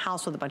he's in a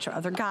house with a bunch of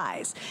other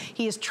guys.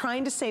 He is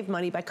trying to save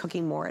money by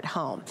cooking more at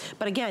home.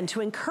 But again,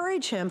 to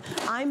encourage him,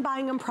 I'm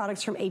buying him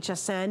products from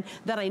HSN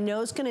that I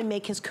know is gonna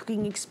make his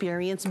cooking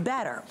experience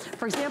better.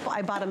 For example,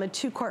 I bought him a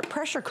 2-quart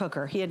pressure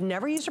cooker. He had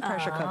never used a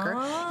pressure cooker.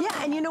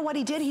 Yeah, and you know what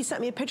he did? He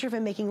sent me a picture of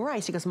him making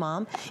rice. He goes,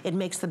 Mom, it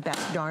makes the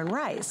best darn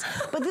rice.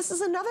 But this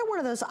is another one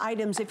of those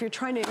items, if you're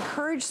trying to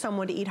encourage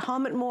someone to eat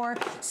home and more,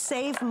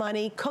 save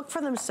money, cook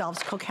for themselves,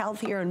 cook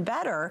healthier and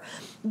better,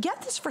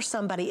 get this for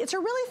somebody. It's a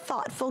really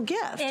thoughtful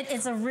gift. It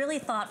is a really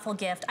thoughtful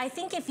gift. I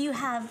think if you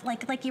have,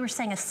 like you were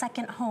saying, a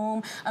second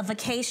home, a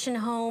vacation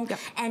home,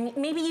 and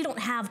maybe you don't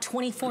have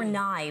 24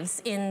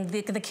 knives in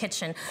the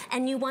kitchen,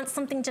 and you want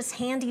something just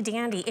handy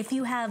dandy. If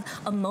you have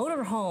a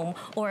motor home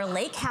or a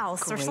lake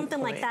house or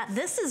something like that,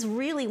 this is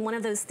really one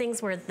of those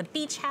things where the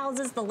beach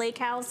houses, the lake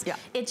house,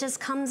 it just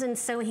comes in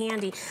so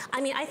handy.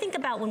 I mean, I think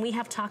about when we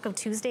have Taco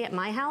Tuesday at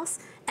my house,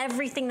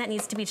 everything that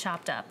needs to be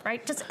chopped up,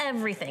 right? Just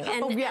everything.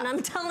 And, and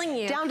I'm telling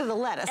you. Down to the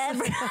lettuce.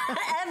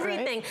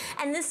 Everything. Right?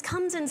 And this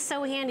comes in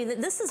so handy.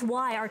 That this is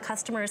why our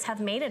customers have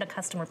made it a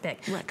customer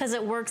pick. Because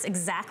it works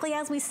exactly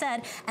as we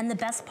said. And the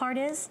best part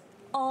is,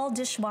 all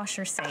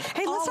dishwasher safe.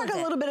 Hey, let's talk a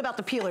little bit about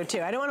the peeler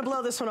too. I don't want to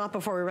blow this one off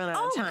before we run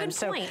out of time. Good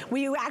point. So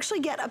we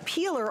actually get a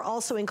peeler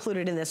also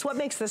included in this. What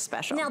makes this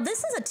special? Now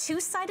this is a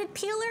 2-sided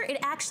peeler. It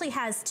actually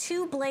has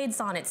 2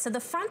 blades on it. So the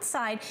front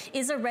side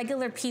is a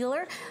regular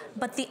peeler,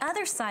 but the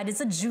other side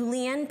is a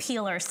julienne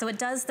peeler. So it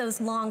does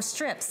those long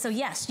strips. So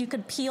yes, you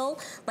could peel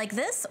like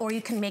this, or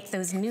you can make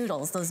those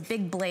noodles, those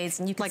big blades,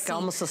 and you can see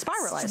almost a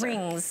spiralizer.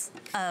 Strings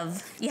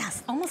of,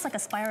 almost like a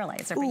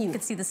spiralizer, but you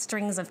could see the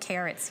strings of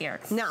carrots here.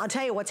 Now I'll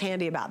tell you what's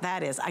handy about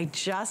that is I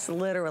just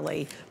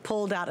literally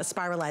pulled out a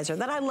spiralizer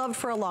that I loved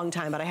for a long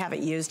time, but I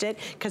haven't used it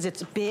because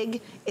it's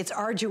big, it's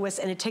arduous,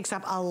 and it takes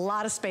up a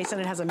lot of space, and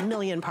it has a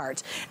million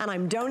parts. And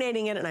I'm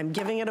donating it and I'm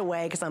giving it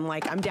away because I'm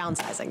like, I'm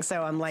downsizing.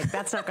 So I'm like,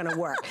 that's not gonna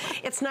work.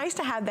 It's nice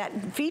to have that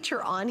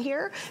feature on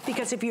here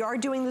because if you are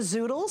doing the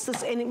zoodles,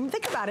 and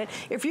think about it,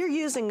 if you're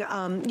using,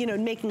 you know,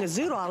 making a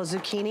zoodle out of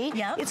zucchini,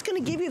 it's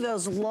gonna give you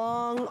those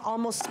long,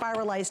 almost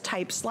spiralized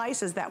type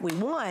slices that we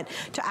want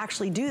to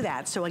actually do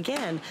that. So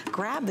again,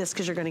 grab this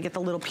because you're gonna get the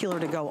little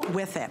peeler to go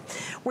with it.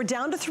 We're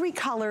down to 3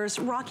 colors.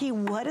 Rocky,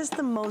 what is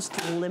the most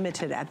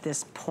limited at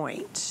this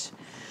point?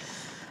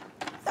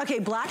 Okay,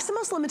 black's the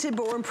most limited,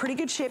 but we're in pretty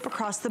good shape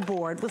across the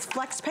board. With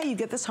FlexPay, you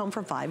get this home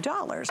for $5.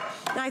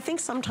 Now, I think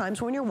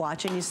sometimes when you're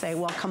watching, you say,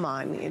 well, come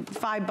on,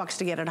 $5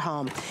 to get it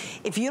home.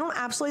 If you don't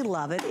absolutely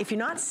love it, if you're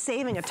not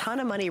saving a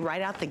ton of money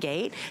right out the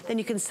gate, then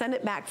you can send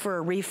it back for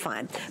a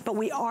refund. But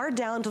we are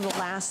down to the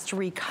last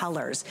 3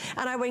 colors.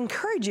 And I would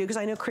encourage you, because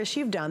I know, Chris,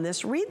 you've done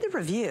this, read the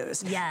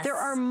reviews. Yes. There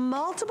are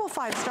multiple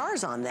 5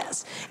 stars on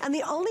this. And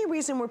the only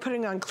reason we're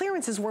putting it on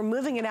clearance is we're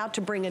moving it out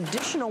to bring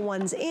additional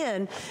ones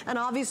in. And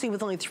obviously,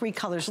 with only 3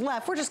 colors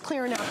left, we're just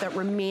clearing out that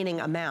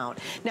remaining amount.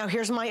 Now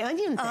here's my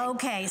onion thing.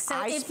 Okay, so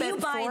if you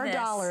buy I spent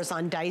 $4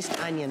 on diced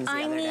onions the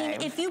other day.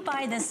 If you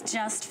buy this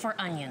just for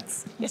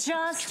onions,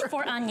 just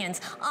for onions.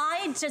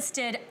 I just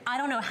did, I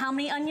don't know how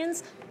many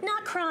onions,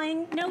 not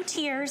crying, no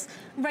tears,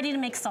 ready to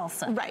make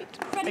salsa. Right,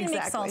 ready to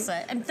make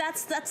salsa. And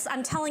that's,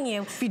 I'm telling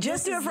you. If you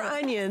just do it for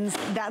onions,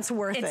 that's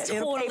worth it.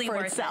 It'll pay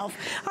for itself.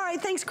 All right,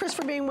 thanks, Chris,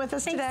 for being with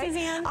us today. Thanks,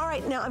 Suzanne. All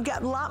right, now I've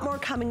got a lot more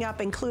coming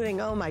up, including,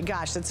 oh my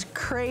gosh, it's a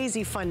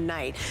crazy fun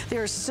night.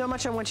 There's so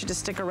much I want you to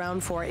stick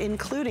around for,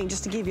 including,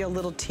 just to give you a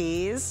little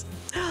tease,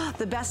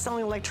 the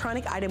best-selling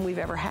electronic item we've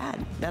ever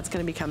had. That's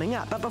gonna be coming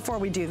up. But before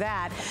we do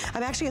that,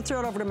 I'm actually gonna throw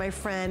it over to my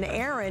friend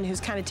Erin, who's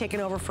kind of taken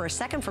over for a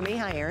second for me.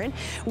 Hi, Erin.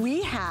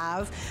 We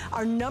have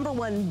our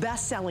 #1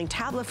 best-selling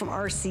tablet from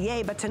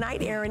RCA, but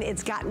tonight, Erin,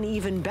 it's gotten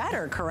even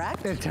better,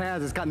 correct? It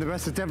has. It's gotten the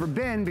best it's ever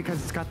been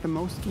because it's got the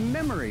most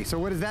memory. So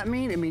what does that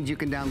mean? It means you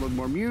can download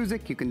more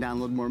music, you can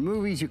download more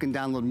movies, you can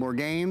download more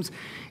games.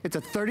 It's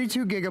a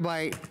 32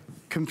 gigabyte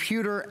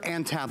computer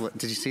and tablet.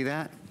 Did you see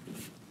that?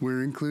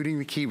 We're including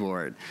the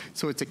keyboard.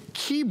 So it's a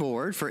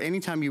keyboard for any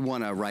time you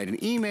want to write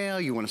an email,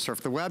 you want to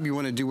surf the web, you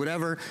want to do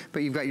whatever,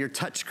 but you've got your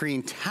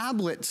touchscreen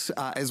tablets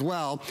as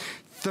well.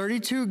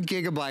 32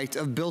 gigabytes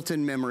of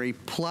built-in memory,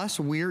 plus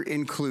we're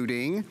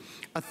including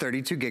a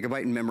 32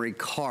 gigabyte memory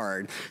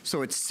card.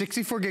 So it's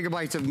 64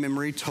 gigabytes of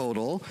memory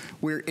total.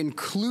 We're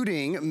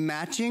including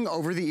matching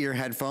over-the-ear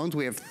headphones.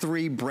 We have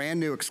 3 brand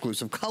new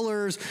exclusive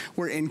colors.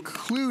 We're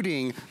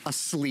including a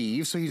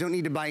sleeve, so you don't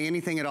need to buy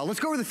anything at all.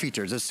 Let's go over the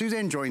features. As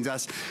Suzanne joins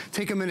us,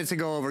 take a minute to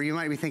go over. You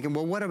might be thinking,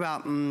 well, what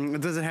about,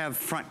 does it have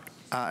front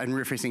and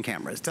rear-facing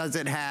cameras? Does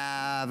it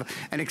have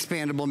an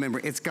expandable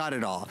memory? It's got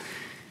it all.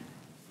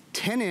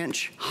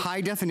 10-inch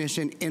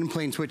high-definition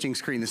in-plane switching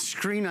screen. The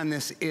screen on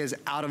this is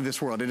out of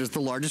this world. It is the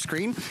largest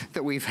screen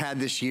that we've had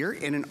this year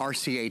in an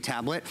RCA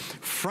tablet.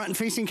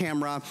 Front-facing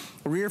camera,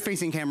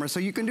 rear-facing camera, so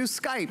you can do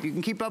Skype, you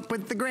can keep up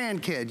with the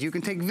grandkids, you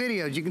can take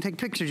videos, you can take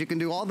pictures, you can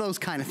do all those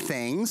kind of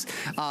things.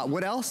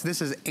 What else?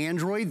 This is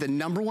Android, the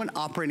 #1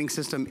 operating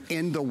system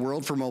in the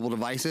world for mobile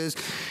devices.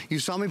 You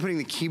saw me putting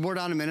the keyboard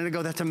on a minute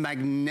ago. That's a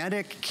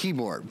magnetic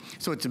keyboard.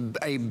 So it's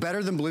a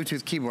better than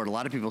Bluetooth keyboard. A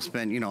lot of people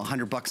spend, you know,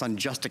 $100 on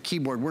just a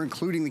keyboard. We're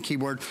including the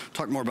keyboard.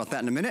 Talk more about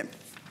that in a minute.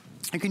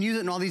 You can use it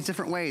in all these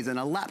different ways, in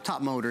a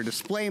laptop mode or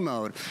display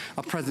mode,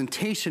 a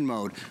presentation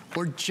mode,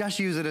 or just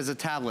use it as a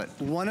tablet.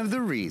 One of the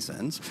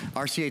reasons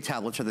RCA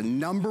tablets are the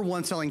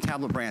 #1 selling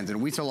tablet brands,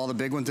 and we sell all the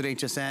big ones at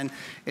HSN,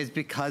 is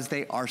because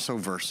they are so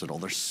versatile.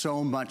 There's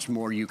so much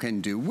more you can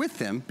do with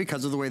them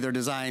because of the way they're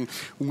designed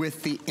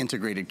with the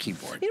integrated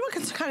keyboard. You know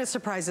what kind of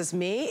surprises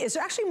me is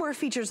there actually more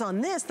features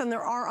on this than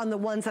there are on the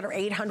ones that are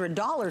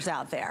 $800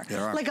 out there.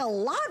 There are. Like a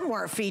lot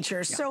more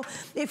features. Yeah. So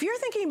if you're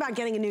thinking about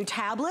getting a new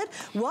tablet,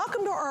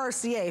 welcome to our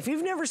RCA. If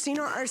you've never seen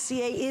our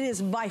RCA, it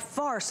is by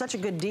far such a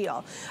good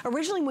deal.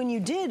 Originally when you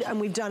did, and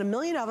we've done a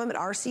million of them at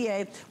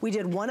RCA, we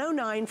did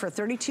 $109 for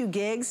 32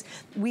 gigs.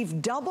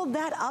 We've doubled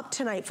that up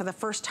tonight for the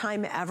first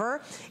time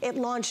ever. It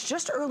launched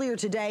just earlier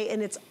today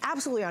and it's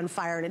absolutely on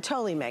fire and it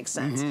totally makes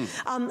sense.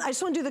 I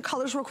just want to do the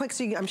colors real quick,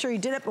 so I'm sure you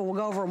did it, but we'll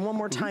go over them one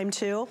more time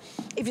too.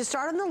 If you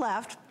start on the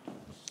left,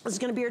 this is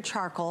gonna be your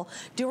charcoal.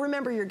 Do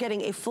remember you're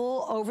getting a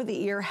full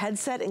over-the-ear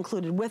headset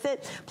included with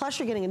it. Plus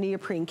you're getting a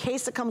neoprene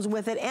case that comes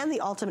with it and the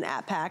ultimate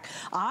app pack.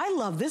 I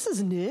love, this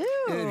is new.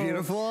 Isn't it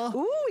beautiful?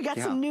 Ooh, we got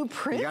some new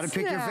prints. You gotta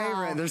pick your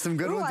favorite. There's some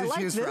good ones to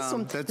choose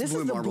from. This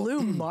is the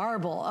blue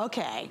marble,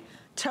 okay.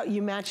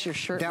 You match your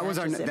shirt. That was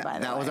our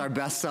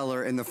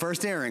bestseller in the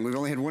first airing. We've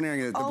only had one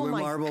airing. The blue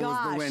marble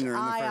was the winner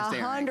in the first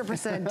airing. I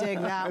 100% dig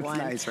that one.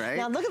 That's nice, right?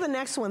 Now look at the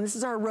next one. This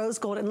is our rose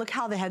gold, and look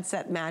how the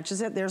headset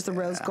matches it. There's the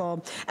rose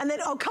gold, and then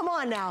come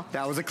on now.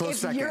 That was a close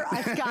second.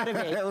 It's gotta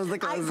be. That was the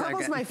close second.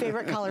 Purple's my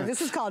favorite color. This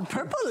is called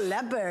Purple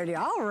Leopard.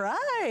 All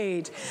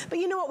right, but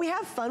you know what? We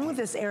have fun with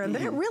this, Aaron.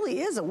 But it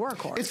really is a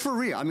workhorse. It's for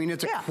real. I mean,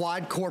 it's a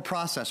quad-core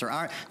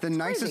processor. The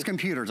nicest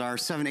computers are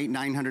 $700,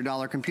 $800,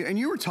 $900 computer, and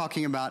you were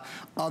talking about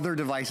other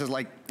devices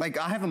like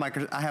I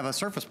have a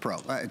Surface Pro.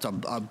 It's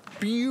a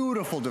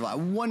beautiful device,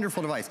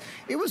 wonderful device.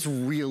 It was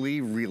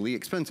really, really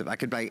expensive. I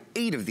could buy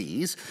 8 of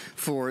these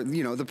for,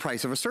 you know, the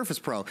price of a Surface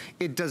Pro.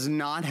 It does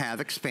not have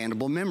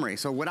expandable memory.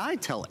 So what I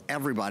tell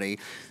everybody,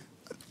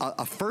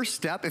 a first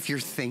step, if you're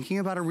thinking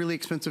about a really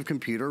expensive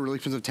computer, a really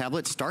expensive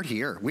tablet, start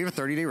here. We have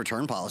a 30-day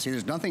return policy.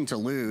 There's nothing to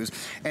lose.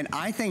 And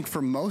I think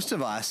for most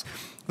of us,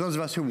 those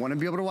of us who want to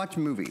be able to watch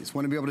movies,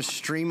 want to be able to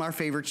stream our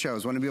favorite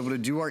shows, want to be able to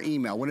do our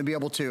email, want to be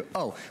able to,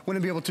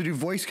 do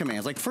voice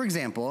commands. Like, for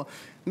example,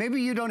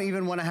 maybe you don't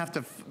even want to have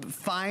to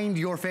find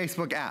your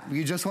Facebook app.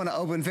 You just want to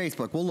open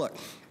Facebook. Well, look,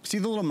 see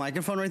the little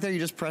microphone right there? You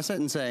just press it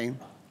and say,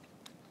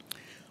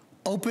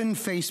 open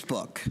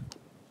Facebook.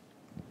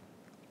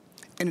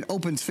 And it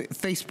opens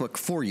Facebook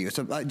for you.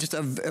 So just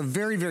a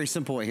very, very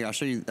simple way here. I'll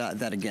show you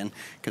that again,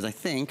 because I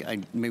think I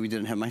maybe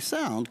didn't have my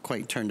sound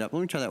quite turned up.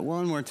 Let me try that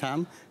one more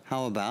time.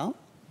 How about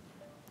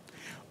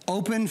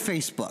open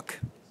Facebook?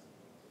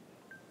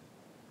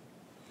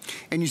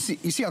 And you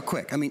see how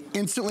quick. I mean,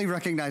 instantly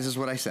recognizes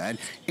what I said,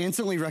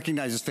 instantly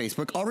recognizes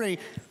Facebook, already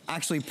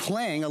actually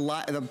playing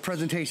the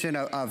presentation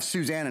of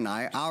Suzanne and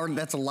I.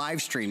 That's a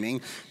live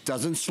streaming,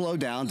 doesn't slow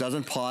down,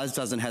 doesn't pause,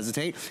 doesn't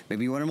hesitate.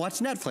 Maybe you want to watch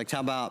Netflix. How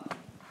about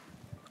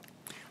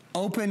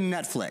open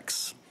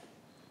Netflix?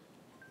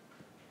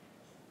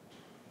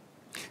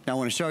 Now I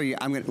want to show you,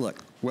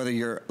 look, whether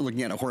you're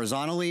looking at it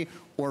horizontally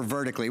or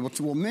vertically.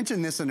 We'll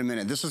mention this in a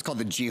minute. This is called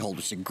the G-Hold,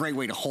 which is a great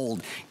way to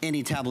hold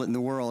any tablet in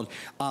the world.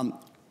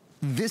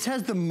 This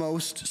has the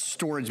most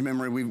storage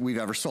memory we've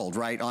ever sold,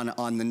 right? On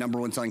the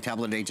 #1 selling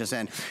tablet at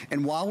HSN.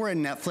 And while we're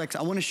in Netflix,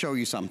 I want to show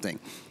you something.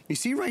 You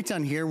see right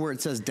down here where it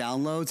says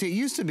downloads? It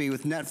used to be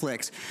with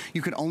Netflix,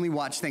 you could only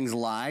watch things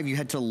live. You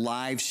had to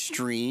live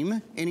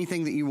stream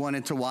anything that you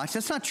wanted to watch.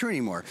 That's not true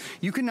anymore.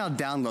 You can now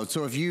download.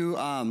 So if you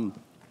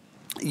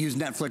use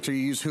Netflix or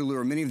you use Hulu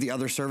or many of the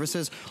other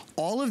services,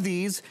 all of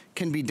these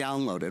can be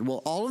downloaded.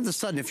 Well, all of a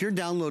sudden, if you're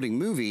downloading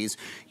movies,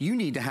 you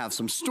need to have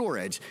some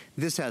storage.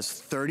 This has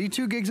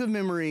 32 gigs of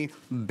memory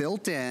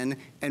built in,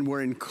 and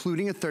we're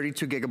including a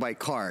 32 gigabyte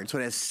card. So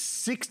it has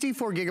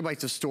 64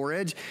 gigabytes of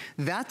storage.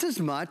 That's as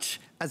much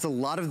as a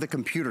lot of the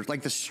computers,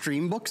 like the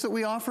stream books that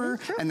we offer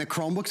and the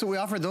Chromebooks that we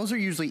offer, those are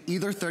usually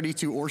either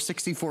 32 or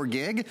 64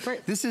 gig.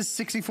 Right. This is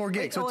 64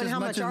 gig. So it's as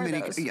much as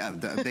many. Yeah,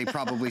 they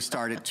probably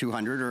start at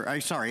 200 or,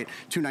 sorry,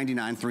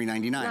 $299,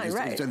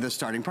 $399 is the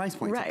starting price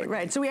point. Right,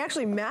 right. So we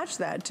actually match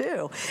that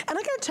too. And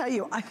I gotta tell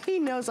you, he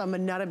knows I'm a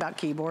nut about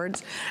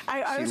keyboards.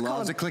 She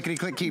loves a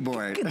clickety-click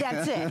keyboard.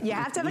 That's it. You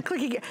have to have a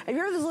clicky. Have you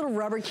heard of those little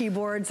rubber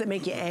keyboards that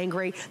make you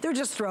angry? They're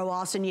just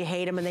throw-offs and you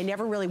hate them and they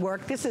never really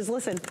work. This is,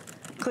 listen,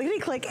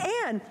 clickety-click,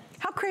 and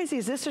how how crazy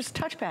is this? There's a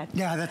touchpad.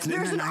 Yeah, that's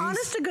There's an nice?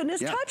 honest to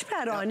goodness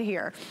touchpad on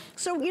here.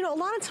 So, you know, a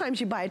lot of times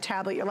you buy a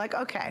tablet, you're like,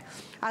 okay,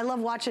 I love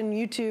watching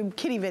YouTube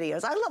kitty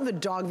videos. I love the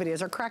dog videos.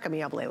 They're cracking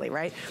me up lately,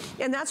 right?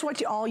 And that's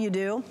what all you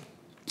do.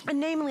 And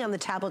namely on the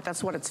tablet,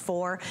 that's what it's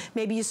for.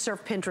 Maybe you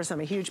surf Pinterest. I'm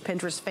a huge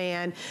Pinterest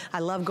fan. I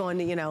love going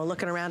to, you know,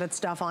 looking around at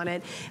stuff on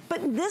it.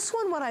 But this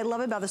one, what I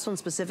love about this one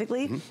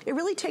specifically, it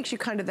really takes you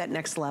kind of that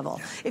next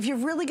level. If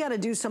you've really got to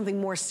do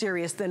something more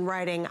serious than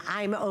writing,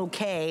 I'm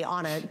okay,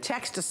 on a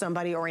text to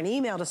somebody or an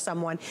email to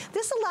someone,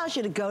 this allows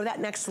you to go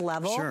that next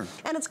level. Sure.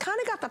 And it's kind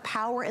of got the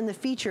power and the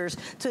features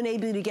to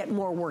enable you to get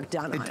more work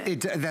done on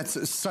it.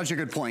 That's such a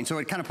good point. So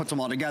it kind of puts them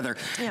all together.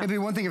 Yeah. It'd be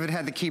one thing if it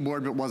had the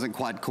keyboard but wasn't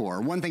quad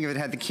core. One thing if it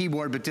had the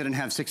keyboard but didn't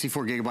have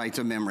 64 gigabytes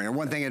of memory. Or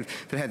one thing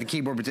if it had the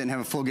keyboard but didn't have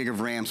a full gig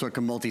of RAM so it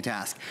can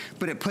multitask.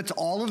 But it puts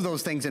all of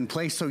those things in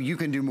place so you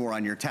can do more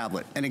on your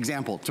tablet. An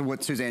example to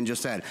what Suzanne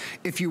just said.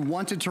 If you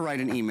wanted to write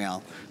an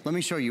email, let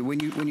me show you. When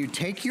you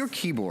take your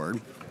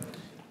keyboard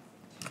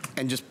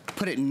and just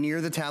put it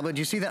near the tablet. Do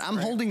you see that? I'm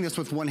holding this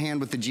with one hand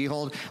with the G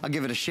hold. I'll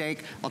give it a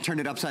shake. I'll turn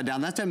it upside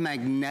down. That's a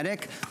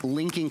magnetic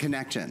linking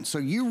connection. So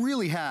you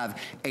really have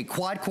a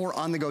quad-core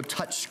on-the-go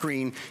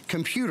touchscreen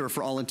computer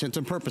for all intents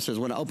and purposes.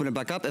 When I open it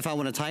back up, if I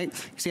want to type,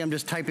 see I'm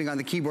just typing on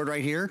the keyboard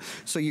right here.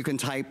 So you can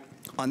type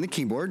on the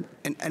keyboard.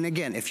 And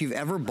again, if you've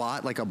ever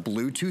bought like a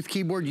Bluetooth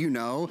keyboard, you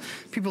know,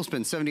 people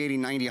spend 70, 80,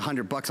 90,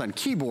 100 bucks on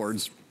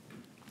keyboards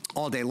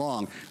all day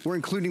long. We're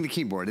including the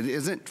keyboard. It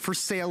isn't for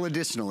sale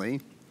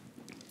additionally.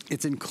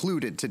 It's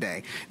included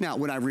today. Now,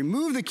 when I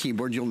remove the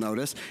keyboard, you'll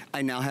notice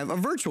I now have a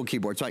virtual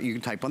keyboard. So you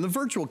can type on the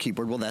virtual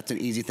keyboard. Well, that's an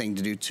easy thing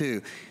to do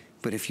too.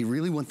 But if you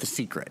really want the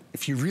secret,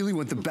 if you really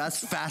want the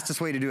best,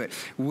 fastest way to do it,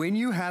 when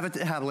you have a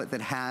tablet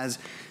that has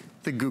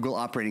the Google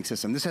operating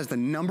system. This has the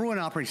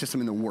 #1 operating system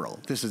in the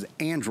world. This is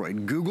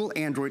Android, Google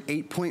Android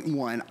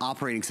 8.1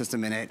 operating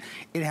system in it.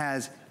 It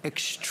has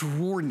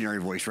extraordinary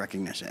voice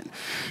recognition.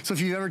 So if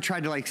you've ever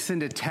tried to like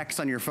send a text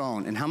on your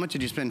phone, and how much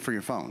did you spend for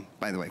your phone?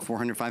 By the way,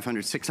 $400,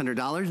 $500,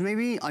 $600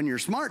 maybe on your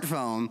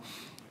smartphone,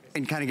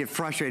 and kind of get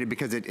frustrated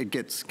because it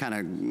gets kind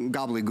of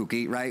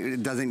gobbledygooky, right?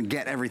 It doesn't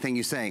get everything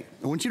you say.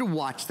 I want you to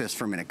watch this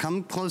for a minute.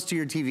 Come close to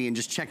your TV and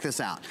just check this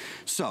out.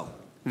 So,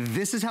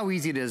 this is how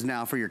easy it is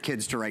now for your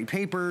kids to write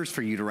papers,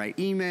 for you to write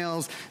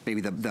emails,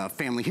 maybe the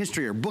family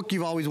history or book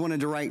you've always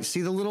wanted to write.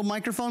 See the little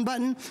microphone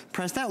button?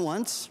 Press that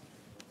once.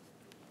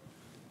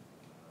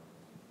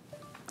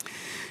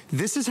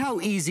 This is how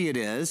easy it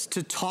is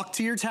to talk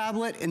to your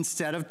tablet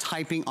instead of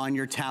typing on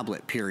your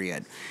tablet,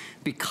 period.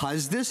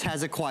 Because this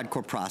has a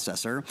quad-core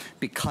processor,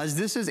 because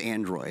this is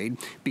Android,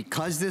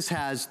 because this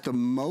has the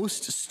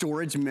most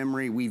storage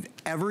memory we've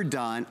ever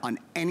done on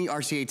any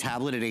RCA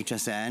tablet at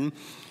HSN,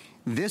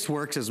 this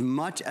works as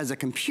much as a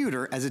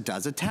computer as it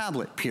does a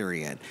tablet,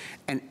 period.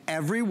 And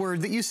every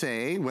word that you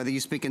say, whether you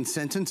speak in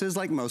sentences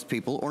like most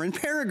people or in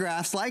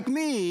paragraphs like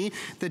me,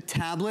 the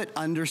tablet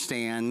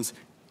understands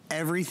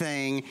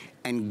everything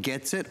and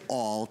gets it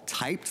all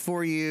typed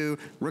for you,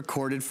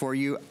 recorded for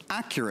you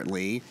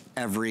accurately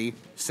every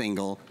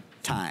single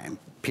time,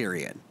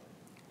 period.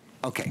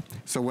 Okay,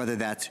 so whether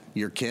that's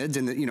your kids,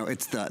 and you know,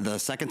 it's the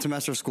second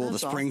semester of school,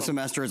 that's the spring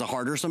semester is a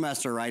harder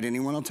semester, right?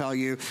 Anyone will tell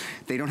you,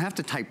 they don't have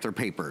to type their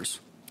papers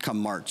come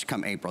March,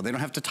 come April. They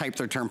don't have to type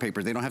their term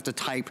papers. They don't have to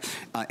type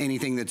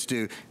anything that's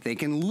due. They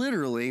can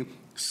literally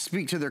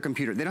speak to their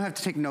computer. They don't have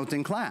to take notes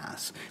in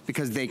class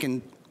because they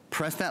can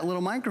press that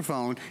little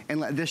microphone and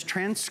let this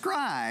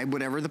transcribe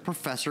whatever the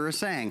professor is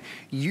saying.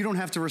 You don't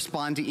have to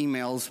respond to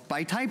emails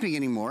by typing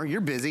anymore.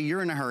 You're busy,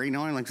 you're in a hurry,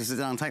 no one likes to sit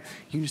down and type.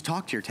 You can just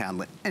talk to your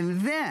tablet.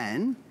 And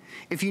then,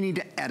 if you need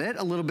to edit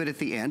a little bit at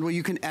the end, well,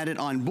 you can edit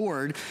on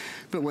board.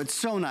 But what's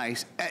so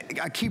nice,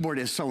 a keyboard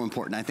is so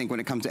important, I think, when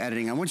it comes to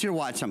editing. I want you to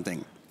watch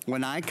something.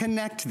 When I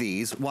connect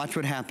these, watch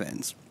what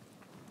happens.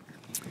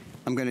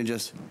 I'm gonna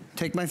just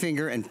take my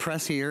finger and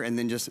press here and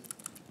then just,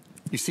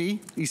 you see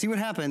what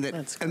happened?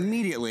 That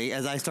immediately,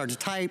 as I start to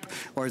type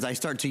or as I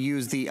start to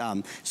use the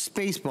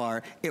space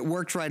bar, it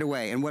worked right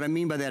away. And what I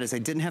mean by that is I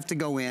didn't have to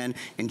go in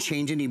and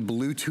change any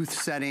Bluetooth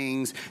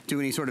settings, do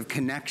any sort of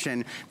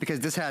connection, because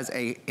this has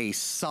a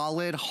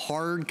solid,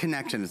 hard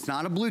connection. It's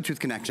not a Bluetooth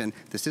connection.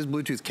 This is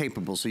Bluetooth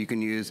capable, so you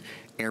can use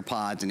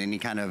AirPods and any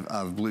kind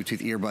of Bluetooth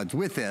earbuds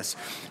with this,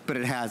 but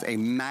it has a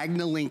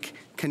MagnaLink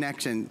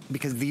connection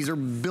because these are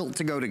built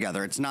to go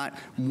together. It's not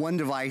one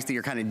device that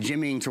you're kind of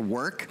jimmying to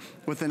work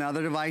with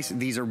another device.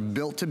 These are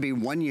built to be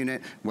one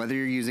unit, whether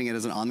you're using it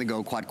as an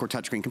on-the-go quad-core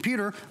touchscreen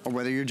computer or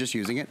whether you're just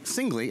using it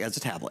singly as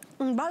a tablet.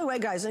 And by the way,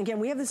 guys, again,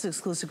 we have this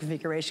exclusive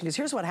configuration because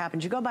here's what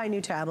happens. You go buy a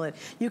new tablet,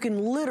 you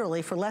can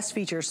literally, for less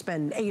features,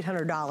 spend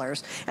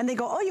 $800. And they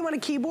go, oh, you want a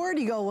keyboard?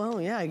 You go,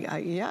 well,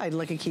 yeah, I'd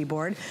like a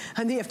keyboard.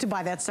 And they have to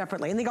buy that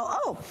separately. And they go,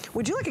 oh,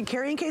 would you like a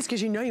carrying case?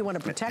 Because you know you want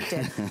to protect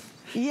it.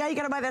 Yeah, you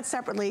gotta buy that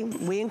separately.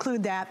 We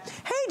include that.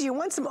 Hey, do you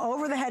want some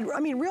over-the-head,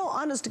 I mean, real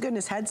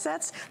honest-to-goodness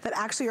headsets that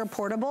actually are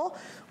portable?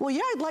 Well,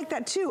 yeah, I'd like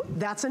that too.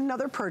 That's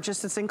another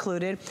purchase that's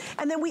included.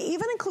 And then we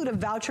even include a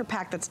voucher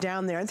pack that's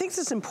down there. I think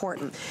this is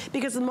important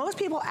because most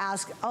people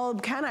ask, oh,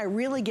 can I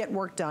really get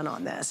work done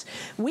on this?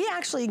 We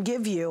actually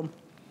give you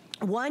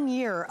 1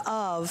 year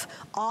of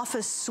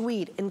Office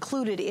Suite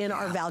included in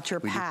our voucher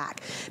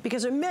pack.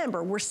 Because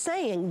remember, we're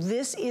saying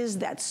this is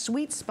that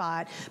sweet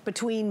spot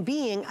between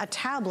being a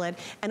tablet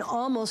and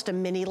almost a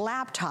mini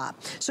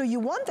laptop. So you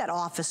want that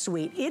Office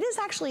Suite. It is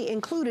actually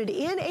included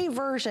in a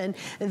version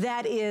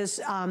that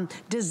is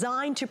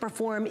designed to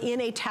perform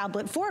in a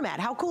tablet format.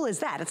 How cool is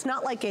that? It's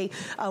not like a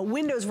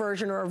Windows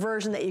version or a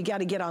version that you got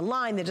to get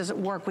online that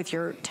doesn't work with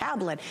your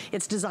tablet.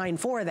 It's designed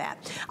for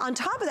that. On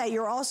top of that,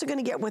 you're also going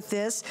to get with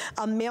this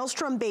a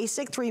Maelstrom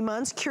Basic 3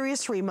 months,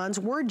 Curious 3 months,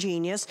 Word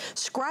Genius,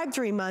 Scribe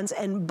 3 months,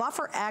 and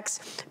Buffer X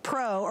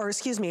Pro, or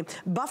excuse me,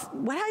 what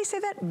do you say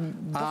that?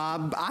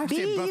 I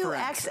say Buffer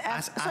X.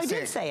 So I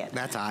did say it.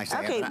 That's how I say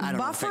okay, it, but I don't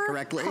know if I say it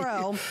correctly.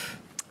 Pro.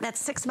 That's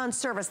 6 months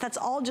service. That's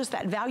all just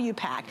that value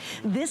pack.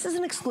 This is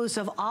an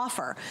exclusive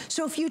offer.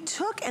 So if you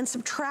took and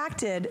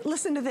subtracted,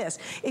 listen to this,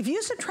 if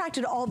you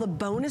subtracted all the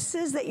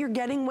bonuses that you're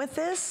getting with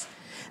this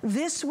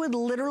would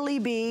literally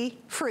be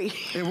free.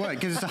 It would,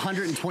 because it's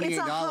 $128.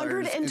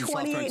 It's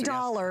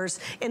 $128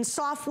 in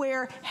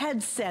software,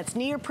 headsets,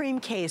 neoprene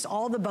case,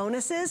 all the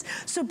bonuses.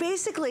 So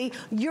basically,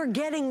 you're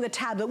getting the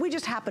tablet. We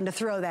just happen to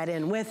throw that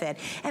in with it.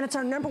 And it's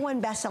our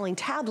 #1 best-selling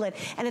tablet,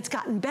 and it's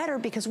gotten better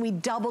because we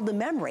doubled the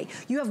memory.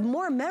 You have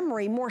more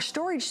memory, more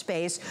storage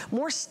space,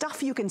 more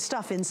stuff you can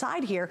stuff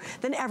inside here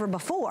than ever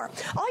before.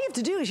 All you have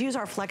to do is use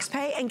our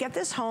FlexPay and get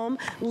this home,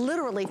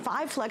 literally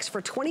 5 Flex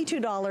for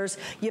 $22.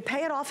 You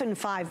pay it off in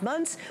 5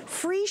 months.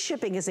 Free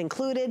shipping is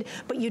included,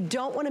 but you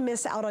don't want to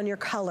miss out on your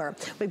color.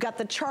 We've got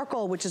the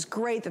charcoal, which is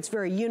great. That's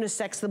very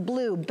unisex. The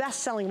blue,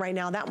 best selling right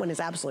now. That one is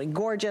absolutely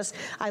gorgeous.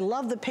 I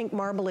love the pink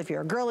marble if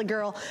you're a girly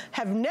girl.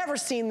 Have never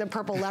seen the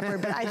purple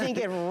leopard, but I think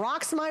it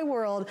rocks my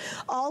world.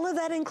 All of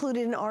that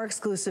included in our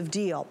exclusive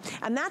deal.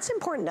 And that's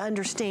important to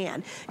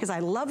understand because I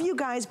love you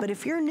guys, but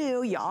if you're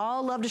new, you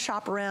all love to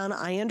shop around.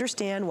 I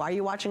understand why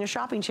you're watching a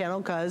shopping channel,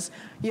 because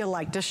you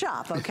like to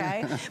shop,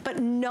 okay? But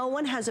no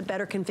one has a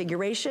better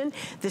configuration.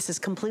 This is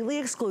completely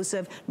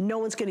exclusive. No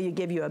one's going to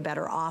give you a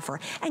better offer.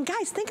 And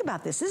guys, think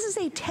about this. This is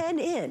a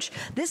 10-inch.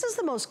 This is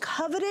the most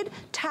coveted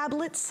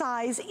tablet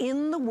size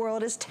in the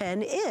world, is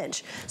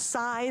 10-inch.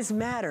 Size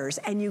matters,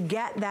 and you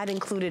get that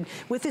included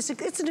with this.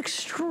 It's an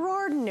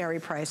extraordinary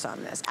price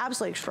on this.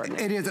 Absolutely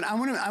extraordinary. It is, and I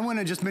want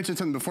to just mention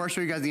something before I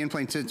show you guys the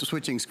in-plane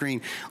switching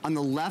screen. On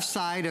the left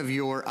side of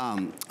your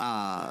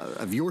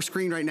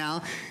screen right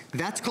now,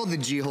 that's called the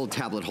G-Hold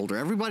tablet holder.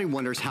 Everybody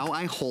wonders how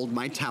I hold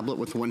my tablet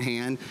with one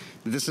hand.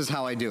 This is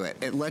how I do it.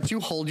 It lets you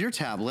hold your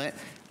tablet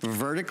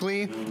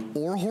vertically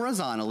or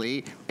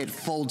horizontally. It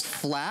folds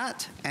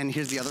flat, and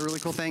here's the other really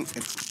cool thing.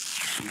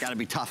 It's gotta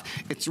be tough.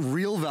 It's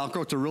real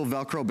Velcro. It's a real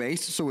Velcro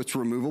base, so it's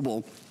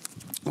removable.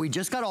 We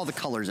just got all the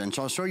colors in,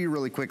 so I'll show you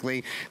really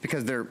quickly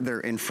because they're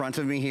in front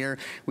of me here.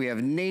 We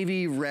have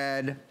navy,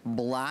 red,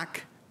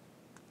 black.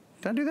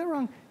 Did I do that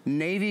wrong?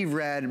 Navy,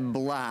 red,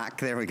 black,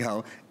 there we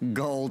go,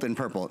 gold and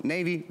purple.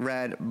 Navy,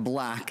 red,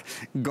 black,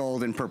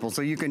 gold and purple.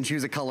 So you can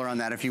choose a color on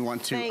that if you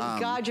want to. Thank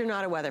God you're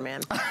not a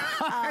weatherman,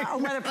 a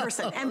weather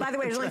person. And by the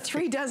way, there's like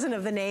 3 dozen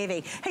of the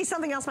navy. Hey,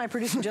 something else my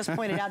producer just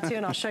pointed out too,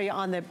 and I'll show you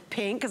on the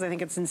pink because I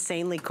think it's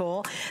insanely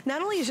cool.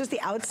 Not only is just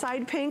the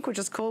outside pink, which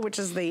is cool, which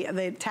is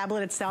the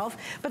tablet itself,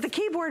 but the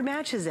keyboard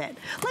matches it.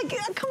 Like,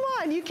 come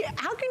on,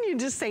 how can you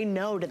just say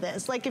no to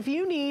this? Like if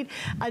you need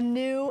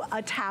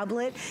a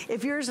tablet,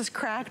 if yours is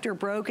cracked or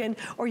broken,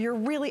 or you're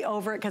really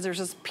over it because there's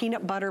just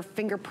peanut butter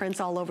fingerprints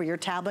all over your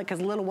tablet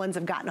because little ones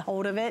have gotten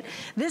hold of it,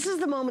 this is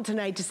the moment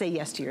tonight to say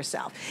yes to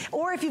yourself.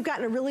 Or if you've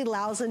gotten a really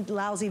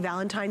lousy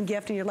Valentine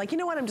gift and you're like, you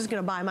know what, I'm just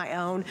gonna buy my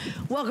own,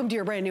 welcome to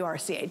your brand new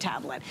RCA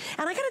tablet.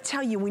 And I gotta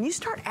tell you, when you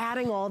start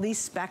adding all these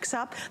specs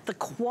up, the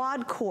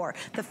quad core,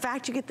 the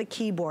fact you get the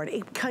keyboard,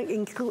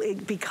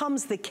 it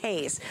becomes the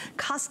case,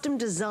 custom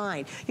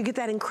design, you get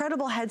that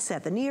incredible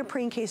headset, the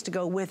neoprene case to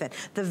go with it,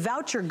 the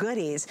voucher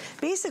goodies,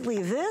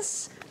 basically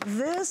this,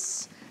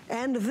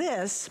 and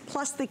this,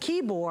 plus the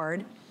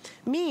keyboard,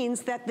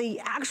 means that the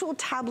actual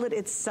tablet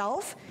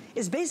itself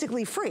is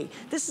basically free.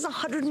 This is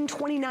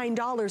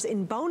 $129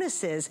 in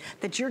bonuses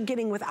that you're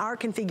getting with our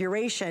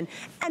configuration.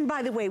 And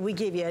by the way, we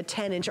give you a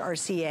 10-inch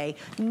RCA,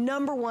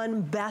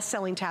 #1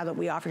 best-selling tablet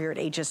we offer here at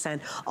HSN,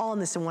 all in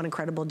this in one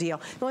incredible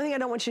deal. The only thing I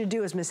don't want you to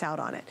do is miss out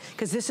on it,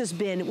 because this has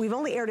been, we've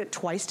only aired it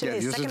twice today,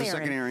 this is the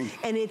second airing,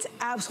 and it's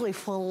absolutely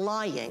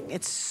flying.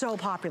 It's so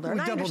popular.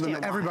 We doubled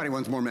them. Everybody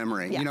wants more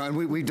memory, you know, and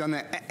we've done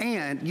that.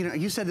 And, you know,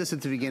 you said this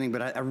at the beginning,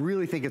 but I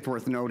really think it's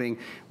worth noting,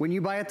 when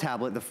you buy a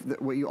tablet,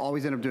 what you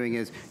always end up doing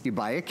is you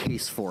buy a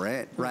case for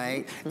it,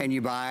 right? And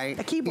you buy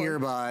a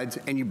keyboard, earbuds,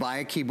 and you buy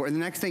a keyboard. And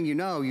the next thing you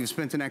know, you've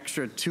spent an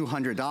extra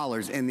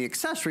 $200, and the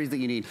accessories that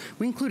you need,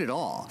 we include it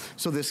all.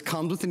 So this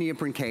comes with the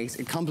neoprene case.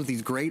 It comes with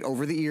these great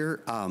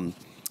over-the-ear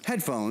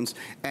headphones,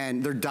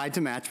 and they're dyed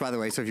to match, by the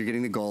way. So if you're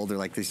getting the gold, they're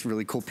like these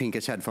really cool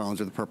pinkish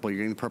headphones, or the purple, you're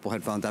getting the purple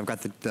headphones. I've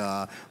got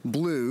the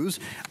blues.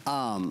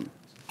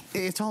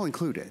 it's all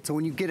included. So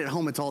when you get it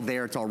home, it's all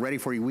there, it's all ready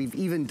for you. We've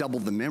even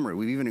doubled the memory.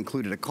 We've even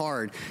included a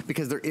card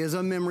because there is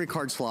a memory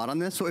card slot on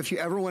this. So if you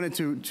ever wanted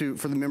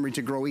for the memory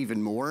to grow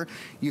even more,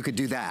 you could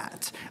do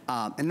that.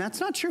 And that's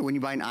not true when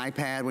you buy an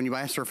iPad, when you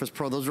buy a Surface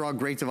Pro, those are all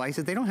great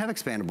devices. They don't have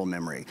expandable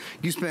memory.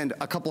 You spend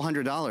a couple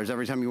 $100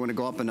 every time you want to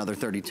go up another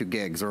 32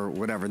 gigs or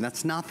whatever, and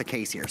that's not the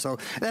case here. So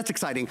that's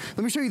exciting.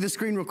 Let me show you the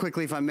screen real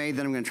quickly if I may,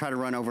 then I'm going to try to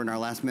run over in our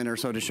last minute or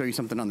so to show you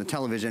something on the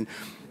television.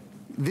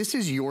 This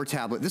is your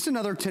tablet. This is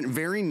another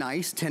very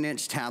nice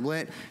 10-inch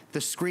tablet.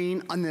 The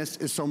screen on this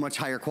is so much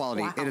higher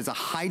quality. Wow. It is a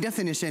high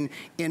definition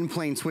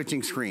in-plane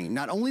switching screen.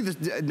 Not only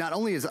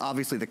is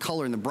obviously the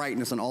color and the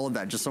brightness and all of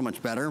that just so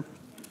much better,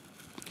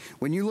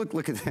 when you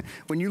look at that,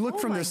 when you look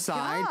from the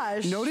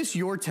side, notice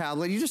your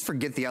tablet. You just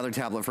forget the other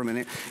tablet for a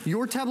minute.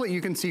 Your tablet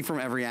you can see from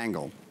every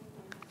angle.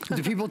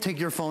 Do people take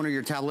your phone or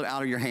your tablet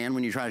out of your hand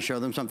when you try to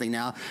show them something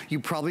now? You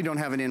probably don't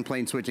have an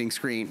in-plane switching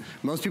screen.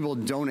 Most people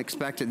don't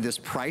expect at this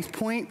price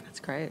point That's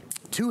great.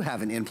 to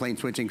have an in-plane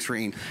switching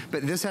screen,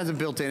 but this has it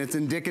built in. It's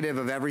indicative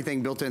of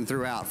everything built in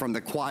throughout, from the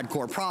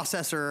quad-core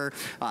processor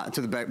to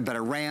the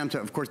better RAM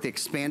to, of course, the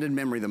expanded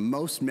memory, the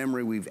most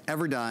memory we've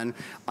ever done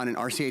on an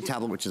RCA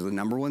tablet, which is the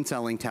 #1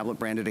 selling tablet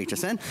brand at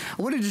HSN.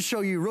 I wanted to show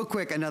you real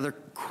quick another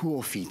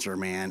cool feature,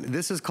 man.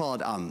 This is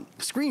called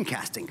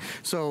screencasting.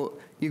 So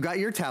you got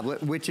your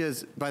tablet, which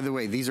is, by the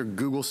way, these are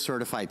Google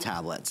certified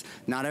tablets.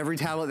 Not every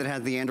tablet that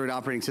has the Android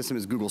operating system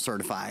is Google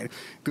certified.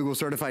 Google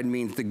certified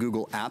means the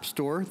Google App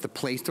Store, the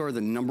Play Store,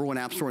 the #1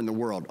 app store in the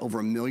world. Over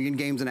 1 million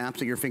games and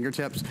apps at your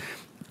fingertips.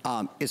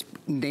 It's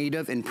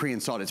native and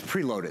pre-installed. It's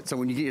preloaded. So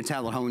when you get your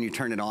tablet home and you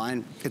turn it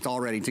on, it's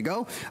all ready to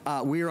go.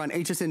 We are on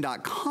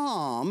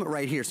hsn.com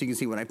right here. So you can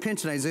see when I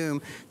pinch and I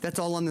zoom, that's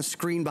all on the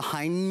screen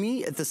behind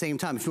me at the same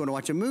time. If you want to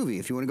watch a movie,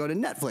 if you want to go to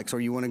Netflix, or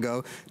you want to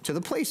go to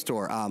the Play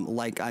Store,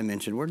 like I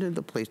mentioned. Where did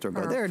the Play Store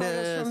go? There it is.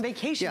 Photos from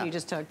vacation you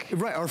just took.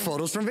 Right, or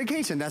photos from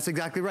vacation. That's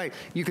exactly right.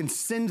 You can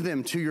send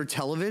them to your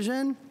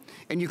television,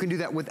 and you can do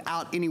that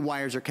without any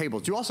wires or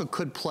cables. You also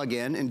could plug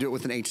in and do it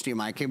with an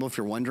HDMI cable if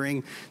you're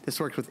wondering. This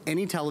works with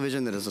any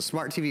television that is a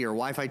smart TV or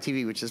Wi-Fi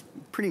TV, which is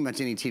pretty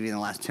much any TV in the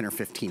last 10 or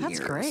 15 years.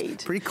 That's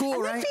great. Pretty cool,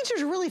 and right? And that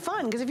feature's really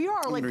fun, because if you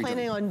are like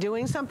planning on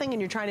doing something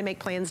and you're trying to make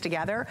plans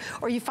together,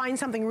 or you find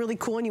something really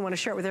cool and you want to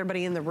share it with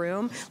everybody in the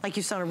room, like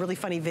you saw a really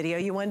funny video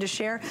you wanted to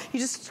share, you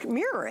just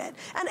mirror it.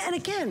 And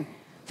again,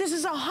 this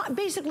is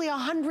basically a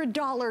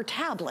 $100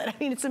 tablet. I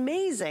mean, it's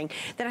amazing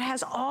that it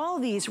has all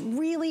these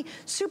really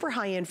super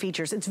high-end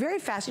features. It's very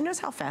fast. You notice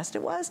how fast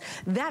it was?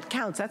 That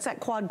counts. That's that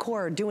quad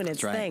core doing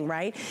its thing,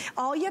 right?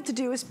 All you have to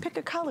do is pick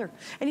a color.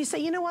 And you say,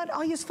 you know what?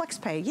 I'll use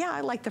FlexPay. Yeah, I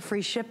like the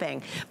free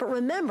shipping. But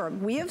remember,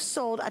 we have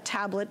sold a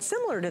tablet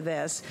similar to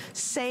this,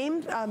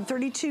 same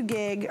 32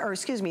 gig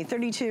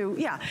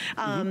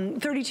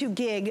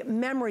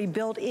memory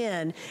built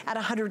in at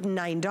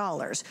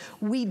 $109.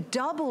 We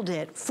doubled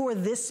it for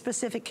this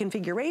specific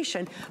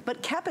configuration,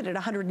 but kept it at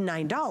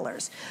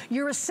 $109.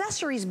 Your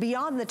accessories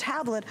beyond the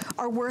tablet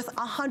are worth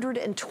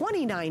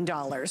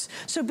 $129.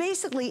 So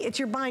basically,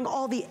 you're buying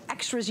all the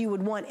extras you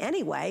would want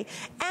anyway,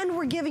 and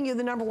we're giving you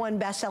the #1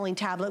 best-selling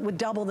tablet with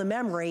double the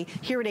memory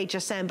here at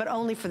HSN, but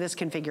only for this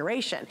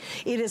configuration.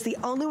 It is the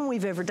only one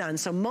we've ever done.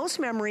 So most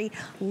memory,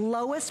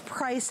 lowest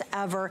price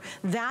ever.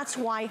 That's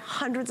why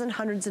hundreds and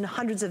hundreds and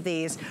hundreds of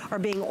these are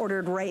being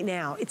ordered right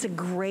now. It's a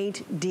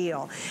great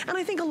deal. And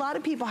I think a lot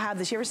of people have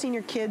this. You ever seen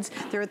your kids,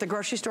 they're at the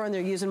grocery store and they're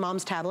using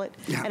mom's tablet,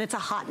 and it's a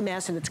hot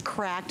mess and it's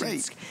cracked.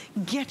 Right.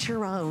 Get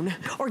your own,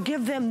 or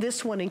give them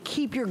this one and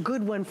keep your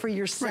good one for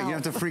yourself. Right, you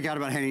have to freak out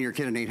about handing your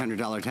kid an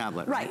 $800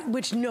 tablet. Right,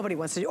 which nobody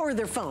wants to do. Or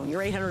their phone,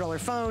 your $800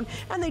 phone,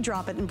 and they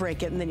drop it and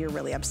break it, and then you're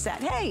really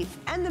upset. Hey,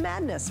 end the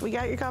madness. We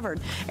got you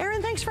covered.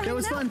 Aaron, thanks for hanging out. It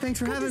was fun. Thanks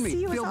for having me. Good to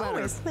see you Feel as better.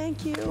 Always.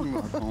 Thank you.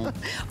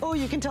 Oh,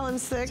 you can tell I'm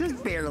sick.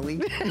 Just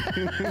barely.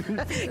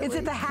 Is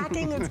it the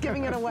hacking that's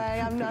giving it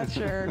away? I'm not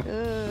sure.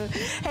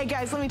 Hey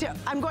guys, let me tell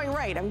you, I'm going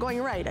right.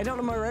 I don't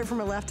know my right from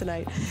my left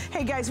tonight.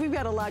 Hey guys, we've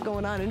got a lot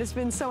going on, and it's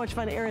been so much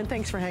fun. Aaron,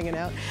 thanks for hanging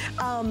out.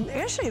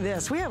 Actually,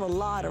 we have a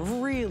lot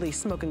of really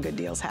smoking good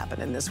deals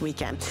happening this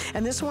weekend.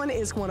 And this one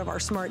is one of our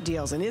smart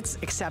deals, and it's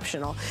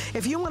exceptional.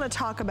 If you want to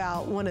talk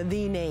about one of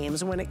the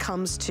names when it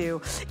comes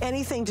to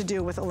anything to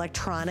do with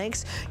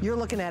electronics, you're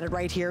looking at it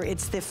right here.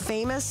 It's the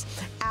famous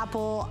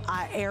Apple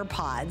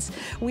AirPods.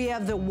 We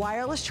have the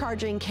wireless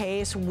charging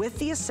case with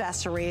the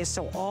accessories,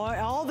 so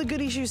all the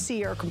goodies you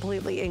see are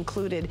completely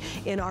included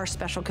in our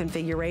special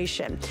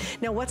configuration.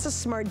 Now, what's a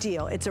smart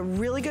deal? It's a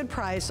really good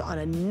price on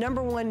a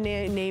 #1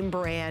 name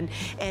brand,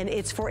 and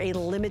it's for a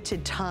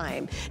limited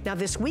time. Now,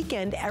 this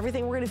weekend,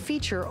 everything we're going to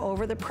feature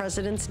over the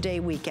President's Day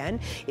weekend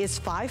is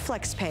 5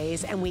 flex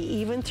pays, and we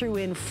even threw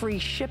in free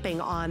shipping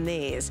on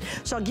these.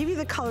 So I'll give you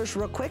the colors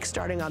real quick,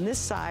 starting on this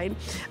side.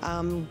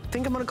 I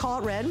think I'm going to call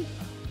it red.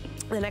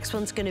 The next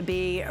one's going to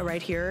be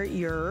right here,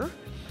 your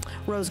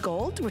rose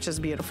gold, which is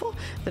beautiful.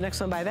 The next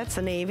one by that's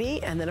the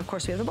navy, and then of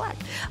course we have the black.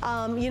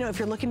 You know, if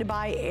you're looking to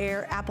buy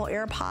Apple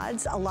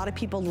AirPods, a lot of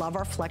people love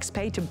our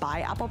FlexPay to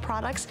buy Apple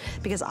products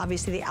because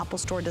obviously the Apple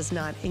Store does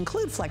not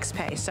include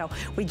FlexPay. So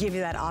we give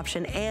you that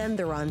option and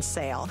they're on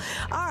sale.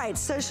 All right,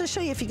 so just to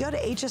show you, if you go to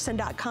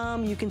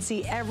hsn.com, you can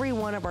see every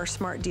one of our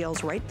smart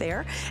deals right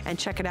there and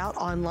check it out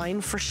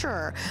online for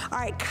sure. All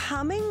right,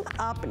 coming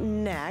up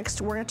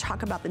next, we're gonna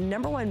talk about the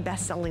 #1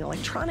 best-selling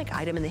electronic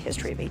item in the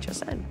history of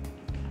HSN.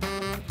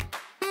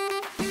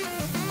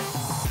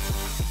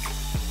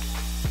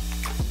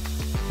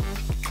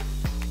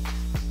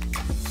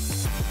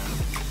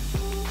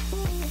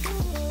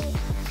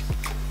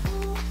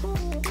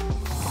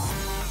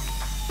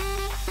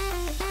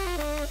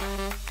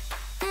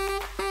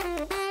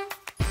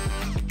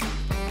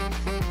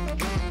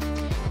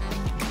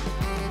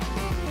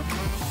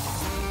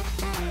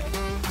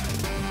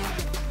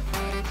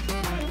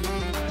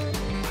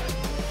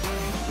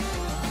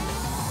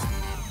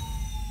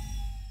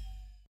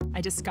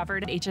 I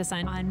discovered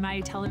HSN on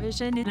my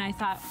television and I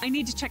thought, I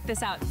need to check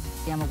this out.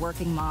 I'm a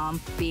working mom.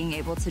 Being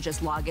able to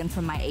just log in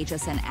from my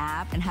HSN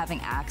app and having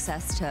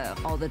access to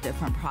all the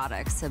different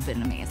products have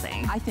been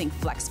amazing. I think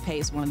FlexPay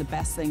is one of the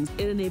best things.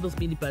 It enables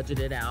me to budget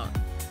it out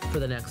for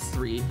the next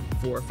 3,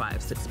 4,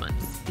 5, 6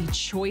 months. The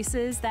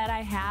choices that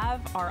I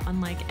have are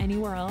unlike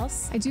anywhere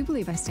else. I do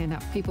believe I stand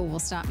out. People will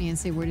stop me and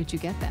say, where did you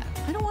get that?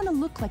 I don't want to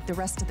look like the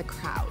rest of the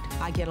crowd.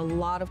 I get a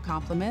lot of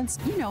compliments.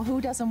 You know,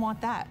 who doesn't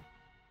want that?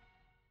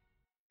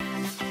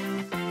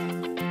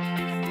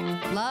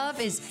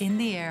 Love is in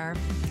the air.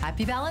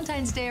 Happy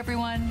Valentine's Day,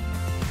 everyone.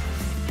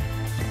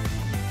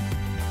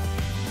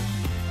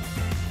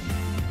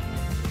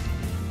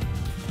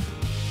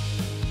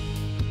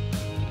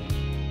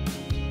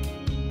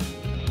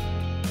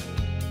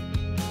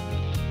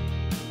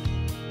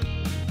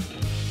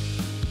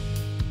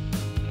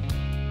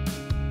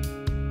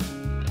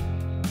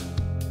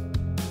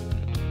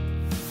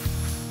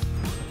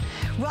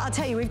 Well, I'll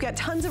tell you, we've got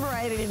tons of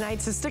variety tonight,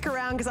 so stick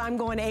around because I'm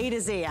going A to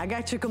Z. I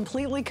got you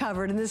completely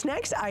covered, and this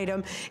next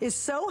item is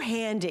so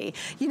handy.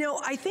 You know,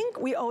 I think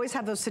we always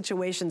have those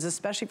situations,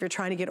 especially if you're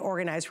trying to get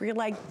organized, where you're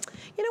like,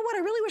 you know what, I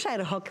really wish I had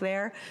a hook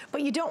there,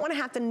 but you don't want to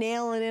have to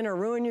nail it in or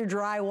ruin your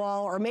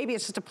drywall, or maybe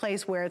it's just a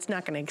place where it's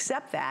not going to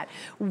accept that.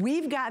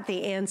 We've got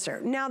the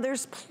answer. Now,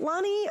 there's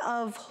plenty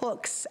of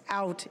hooks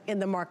out in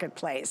the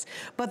marketplace,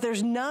 but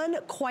there's none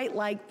quite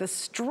like the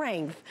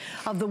strength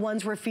of the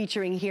ones we're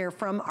featuring here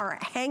from our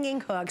hanging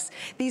hooks.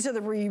 These are the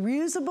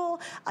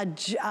reusable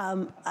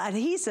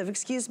adhesive,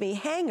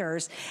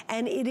 hangers,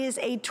 and it is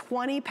a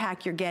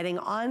 20-pack you're getting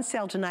on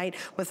sale tonight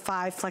with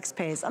 5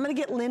 FlexPays. I'm gonna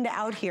get Linda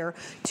out here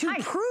to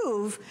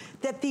prove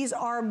that these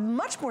are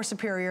much more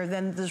superior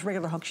than those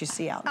regular hooks you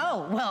see out there.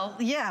 Oh, well,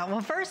 yeah.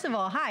 Well, first of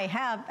all,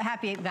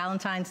 happy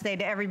Valentine's Day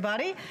to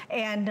everybody.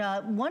 And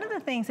one of the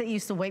things that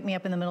used to wake me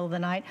up in the middle of the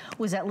night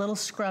was that little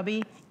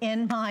scrubby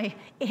in my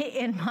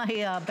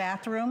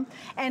bathroom.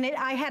 And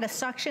I had a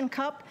suction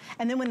cup,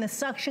 and then when the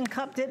suction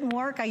cup didn't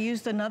work, I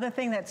used another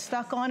thing that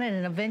stuck on it,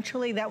 and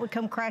eventually that would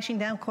come crashing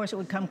down. Of course, it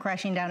would come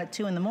crashing down at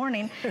 2 in the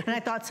morning, and I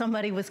thought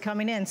somebody was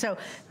coming in. So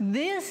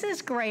this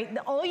is great.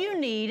 All you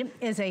need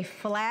is a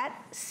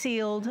flat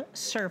sealed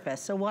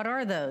surface. So what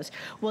are those?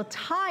 Well,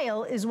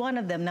 tile is one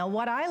of them. Now,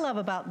 what I love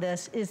about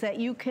this is that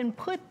you can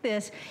put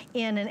this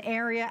in an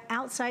area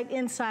outside,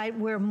 inside,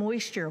 where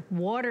moisture,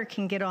 water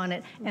can get on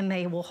it, and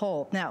they will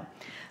hold. Now,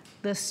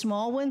 the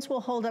small ones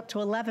will hold up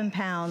to 11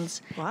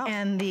 pounds,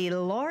 and the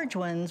large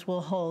ones will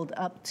hold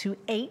up to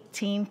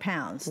 18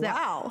 pounds. Wow.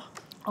 Now,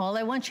 all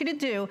I want you to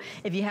do,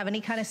 if you have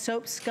any kind of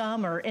soap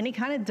scum or any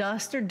kind of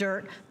dust or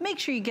dirt, make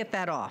sure you get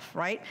that off,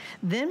 right?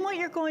 Then what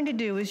you're going to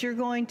do is you're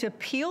going to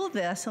peel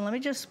this, and let me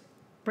just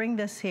bring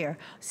this here.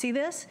 See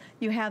this?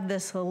 You have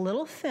this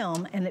little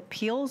film and it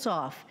peels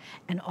off,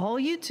 and all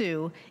you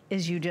do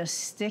is you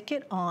just stick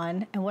it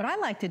on, and what I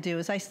like to do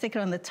is I stick it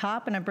on the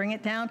top and I bring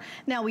it down.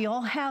 Now, we all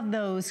have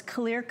those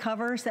clear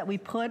covers that we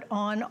put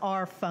on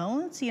our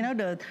phones, you know,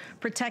 to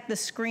protect the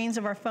screens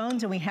of our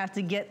phones, and we have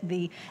to get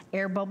the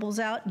air bubbles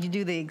out. You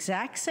do the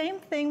exact same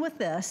thing with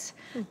this.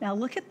 Now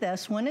look at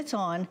this. When it's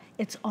on,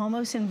 it's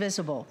almost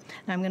invisible.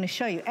 And I'm gonna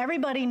show you.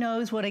 Everybody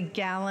knows what a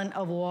gallon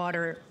of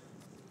water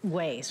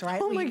weighs,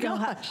 right? Oh my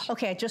gosh.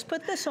 Okay, I just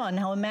put this on.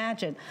 Now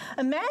imagine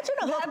a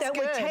hook that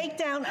would take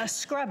down a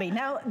scrubby.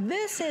 Now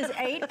this is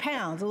 8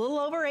 pounds, a little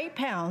over 8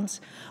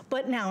 pounds.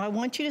 But now I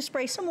want you to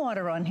spray some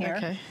water on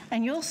here,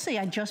 and you'll see.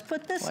 I just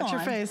put this on. Watch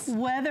your face.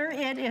 Whether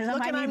it is,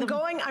 look, and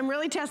I'm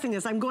really testing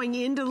this. I'm going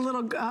into the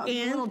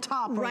little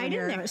top right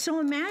in there. So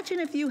imagine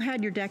if you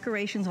had your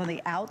decorations on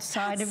the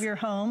outside of your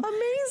home.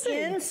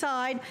 Amazing.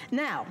 Inside.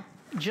 Now,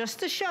 just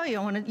to show you,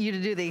 I want you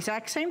to do the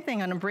exact same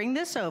thing. I'm gonna bring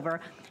this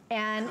over.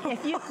 And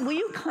if you, will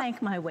you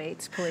clank my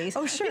weights, please?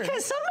 Oh, sure.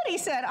 Because somebody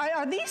said,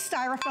 are these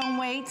styrofoam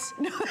weights?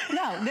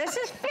 No, this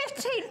is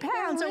 15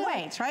 pounds of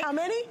weights, right? How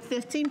many?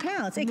 15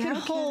 pounds. It can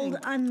hold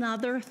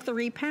another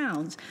 3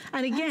 pounds.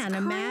 And again,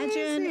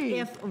 imagine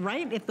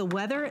if the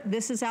weather,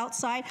 this is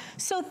outside.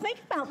 So think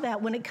about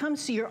that when it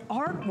comes to your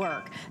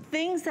artwork,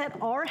 things that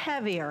are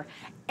heavier.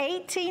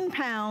 18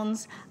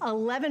 pounds,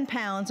 11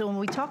 pounds. And when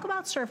we talk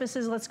about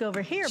surfaces, let's go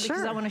over here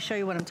because I want to show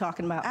you what I'm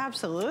talking about.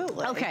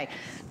 Absolutely. Okay,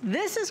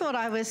 this is what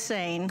I was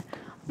saying.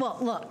 Well,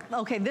 look,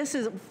 okay, this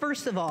is,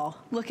 first of all,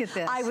 look at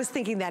this. I was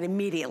thinking that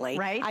immediately.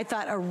 Right? I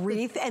thought a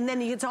wreath, and then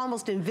it's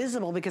almost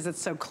invisible because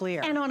it's so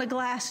clear. And on a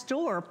glass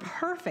door,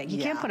 perfect.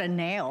 You can't put a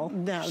nail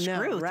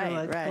screw through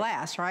a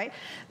glass, right?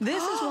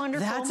 This is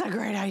wonderful. That's a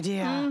great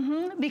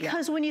idea.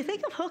 Because when you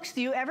think of hooks,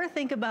 do you ever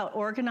think about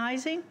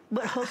organizing?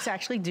 But hooks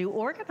actually do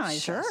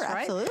organize us,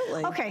 right?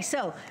 Absolutely. Okay,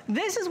 so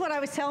this is what I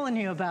was telling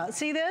you about.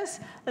 See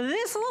this?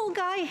 This little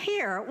guy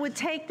here would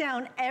take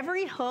down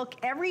every hook,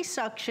 every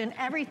suction,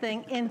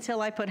 everything until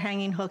I put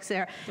hanging hooks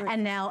there,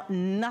 and now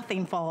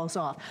nothing falls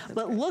off.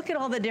 But look at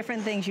all the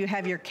different things. You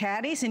have your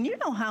caddies, and you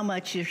know how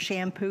much your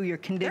shampoo, your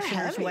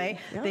conditioners weigh.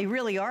 They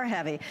really are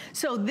heavy.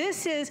 So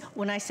this is,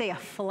 when I say a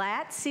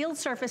flat sealed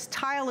surface,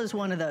 tile is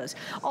one of those.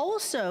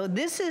 Also,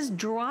 this is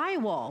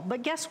drywall,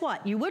 but guess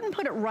what? You wouldn't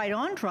put it right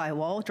on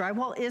drywall.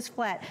 Drywall is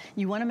flat.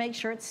 You want to make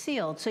sure it's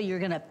sealed, so you're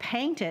going to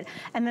paint it,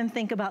 and then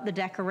think about the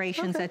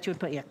decorations that you would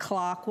put, your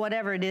clock,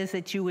 whatever it is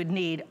that you would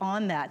need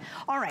on that.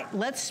 All right,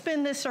 let's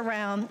spin this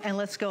around, and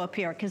let's go up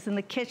here, because in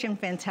the kitchen,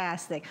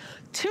 fantastic.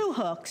 2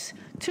 hooks,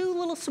 2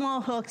 little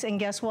small hooks, and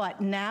guess what?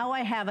 Now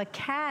I have a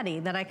caddy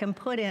that I can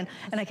put in,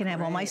 and I can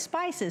have all my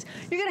spices.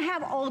 You're gonna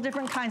have all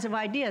different kinds of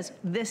ideas.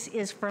 This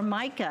is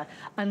Formica,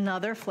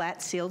 another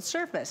flat sealed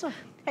surface.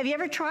 Have you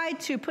ever tried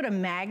to put a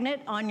magnet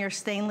on your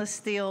stainless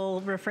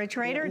steel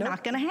refrigerator?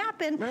 Not gonna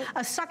happen.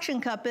 A suction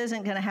cup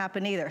isn't gonna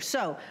happen either.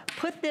 So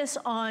put this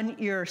on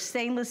your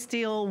stainless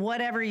steel,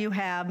 whatever you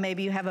have.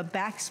 Maybe you have a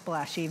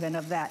backsplash even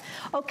of that.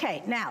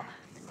 Okay, now,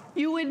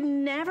 you would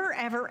never,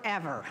 ever,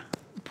 ever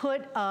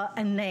put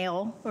a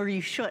nail, or you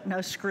shouldn't,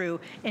 a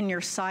screw in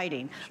your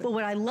siding. But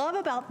what I love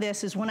about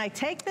this is when I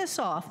take this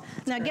off,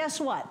 now guess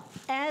what?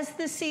 As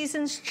the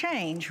seasons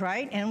change,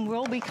 right, and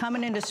we'll be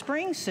coming into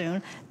spring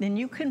soon, then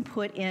you can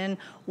put in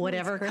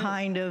whatever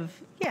kind of,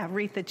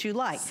 wreath that you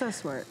like. So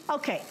smart.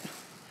 Okay.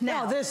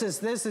 Now, this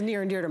is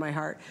near and dear to my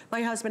heart.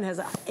 My husband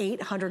has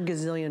 800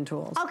 gazillion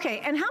tools.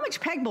 Okay, and how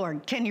much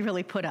pegboard can you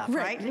really put up,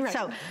 right?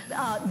 So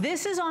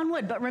this is on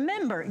wood, but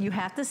remember, you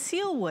have to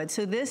seal wood.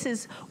 So this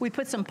is, we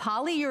put some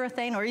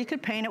polyurethane, or you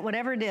could paint it,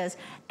 whatever it is,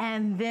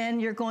 and then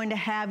you're going to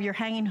have your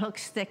hanging hook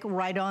stick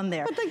right on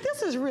there. But like,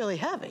 this is really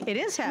heavy. It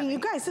is heavy. I mean, you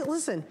guys,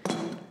 listen.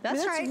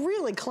 That's right. It's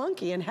really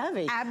clunky and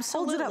heavy.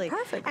 Absolutely. Holds it up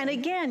perfectly. And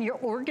again, you're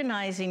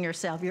organizing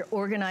yourself. You're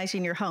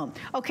organizing your home.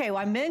 Okay,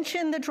 well, I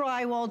mentioned the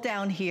drywall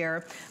down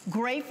here.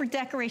 Great for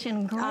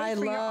decoration, great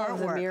for your artwork. I love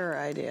the mirror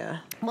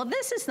idea. Well,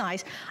 this is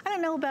nice. I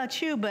don't know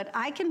about you, but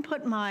I can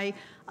put my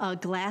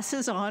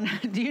glasses on.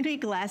 Do you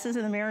need glasses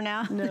in the mirror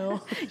now?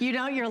 No. You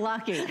don't? You're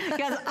lucky.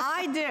 Because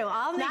I do.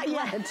 I'll need Not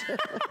yet.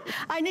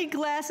 I need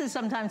glasses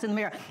sometimes in the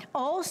mirror.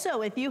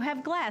 Also, if you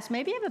have glass,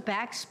 maybe you have a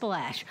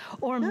backsplash,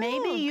 or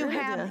maybe you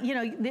have, you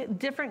know,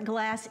 different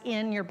glass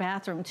in your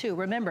bathroom too.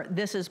 Remember,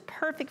 this is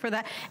perfect for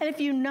that. And if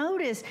you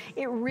notice,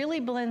 it really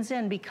blends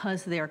in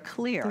because they're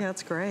clear.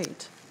 That's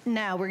great.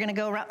 Now we're gonna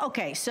go around.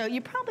 Okay, so you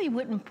probably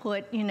wouldn't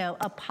put, you know,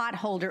 a pot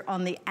holder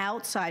on the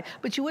outside,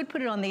 but you would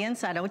put it on the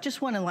inside. I would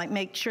just wanna like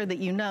make sure that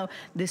you know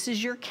this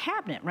is your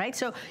cabinet, right?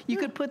 So you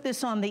could put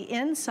this on the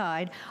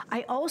inside.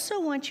 I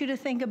also want you to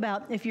think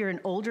about if you're in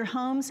older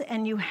homes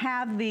and you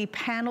have the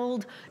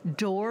paneled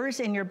doors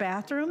in your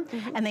bathroom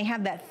and they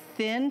have that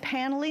thin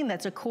paneling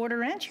that's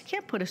 1/4 inch, you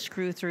can't put a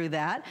screw through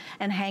that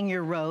and hang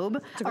your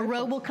robe. A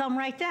robe will come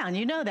right down,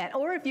 you know that.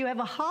 Or if you have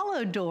a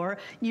hollow door,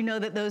 you know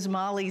that those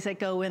mollies that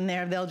go in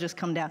there, they'll just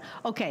come down.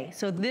 Okay,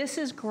 so this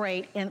is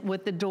great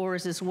with the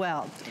doors as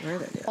well.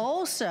 Great idea.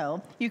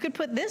 Also, you could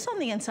put this on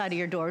the inside of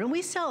your door, and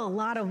we sell a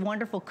lot of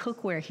wonderful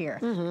cookware here.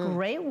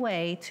 Great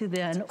way to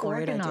then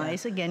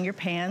organize, again, your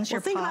pans,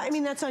 your pots. About, I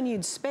mean, that's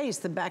unused space,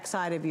 the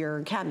backside of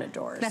your cabinet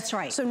doors. That's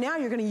right. So now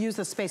you're gonna use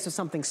the space of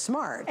something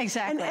smart.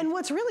 Exactly. And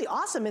what's really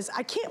awesome is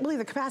I can't believe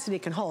the capacity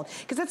it can hold,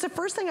 because that's the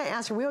first thing I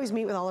ask her. We always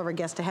meet with all of our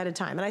guests ahead of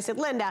time. And I said,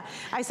 Linda,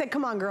 I said,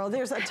 come on, girl,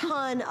 there's a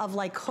ton of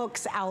like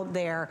hooks out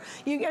there.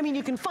 I mean,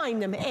 you can find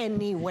them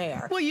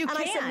anywhere. Well, you can.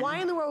 And I said, why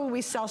in the world would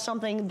we sell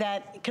something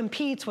that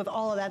competes with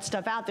all of that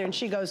stuff out there? And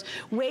she goes,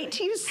 wait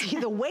till you see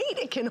the weight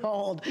it can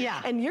hold.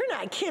 Yeah. And you're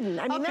not kidding.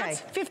 I mean,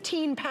 that's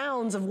 15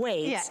 pounds of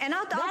weight. Yeah, and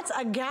that's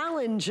a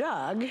gallon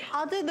jug.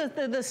 I'll do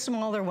the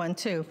smaller one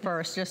too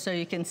first, just so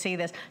you can see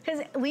this.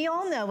 Because we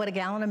all know what a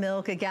gallon of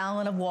milk, a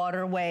gallon of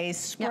water weighs.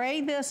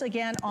 Spray this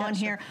again on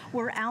here.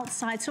 We're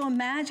outside. So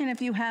imagine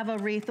if you have a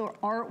wreath or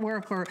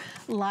artwork or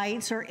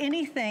lights or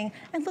anything.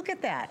 And look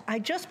at that. I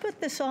just put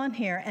this on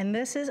here, and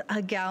this is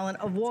a gallon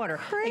of water.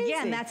 Crazy.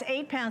 Again, that's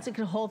 8 pounds. It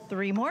could hold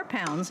 3 more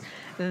pounds.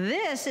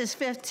 This is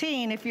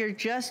 15. If you're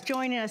just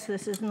joining us,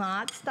 this is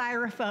not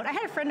styrofoam. I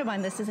had a friend of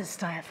mine, this is a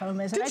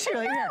styrofoam, isn't it? Did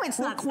you? No, it's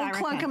not styrofoam.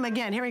 We'll clunk them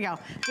again. Here we go.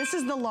 This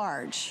is the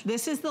large.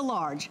 This is the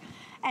large.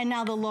 And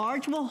now the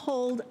large will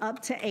hold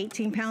up to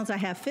 18 pounds. I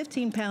have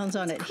 15 pounds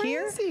on it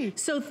here.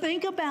 So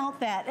think about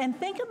that. And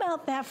think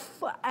about that.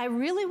 I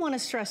really want to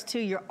stress too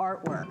your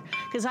artwork.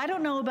 Because I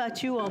don't know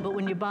about you all, but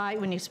when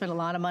you spend a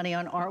lot of money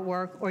on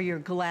artwork or your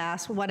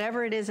glass,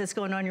 whatever it is that's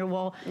going on your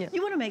wall,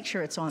 you want to make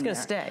sure it's on there.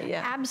 It's going to stay,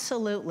 yeah.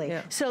 Absolutely.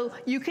 Yeah. So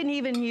you can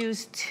even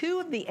use 2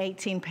 of the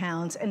 18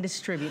 pounds and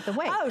distribute the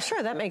weight. Oh,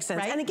 sure, that makes sense.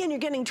 Right? And again, you're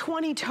getting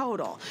 20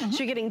 total. So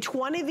you're getting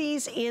 20 of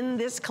these in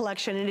this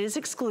collection. It is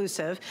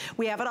exclusive.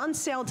 We have it on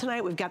sale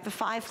tonight. We've got the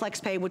 5 flex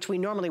pay, which we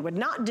normally would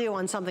not do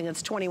on something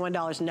that's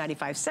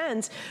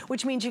 $21.95,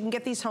 which means you can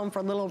get these home for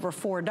a little over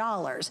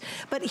 $4.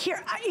 But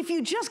here, if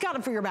you just got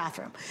them for your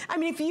bathroom, I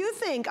mean, if you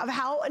think of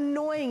how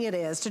annoying it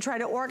is to try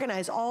to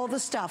organize all the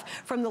stuff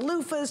from the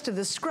loofahs to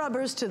the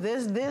scrubbers to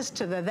this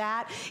to the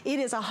that, it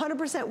is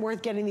 100%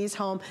 worth getting these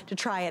home to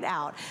try it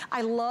out.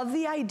 I love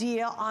the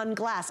idea on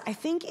glass. I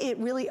think it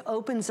really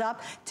opens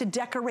up to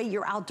decorate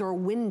your outdoor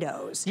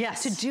windows.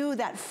 Yes. To do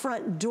that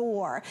front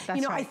door. That's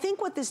you know, right. I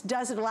think what this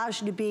does, it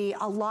allows you to be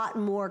a lot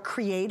more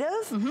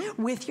creative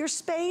with your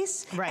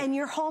space, and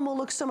your home will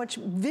look so much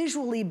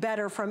visually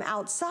better from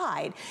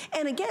outside.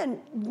 And again,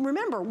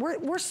 remember,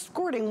 we're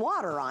squirting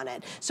water on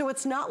it. So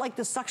it's not like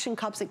the suction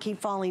cups that keep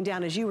falling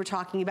down, as you were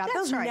talking about.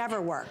 That's Those right.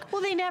 never work.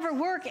 Well, they never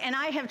work, and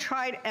I have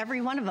tried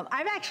every one of them.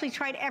 I've actually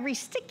tried every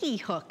sticky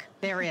hook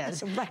there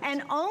is.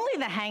 And only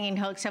the hanging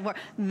hooks have worked.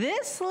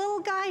 This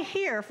little guy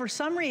here, for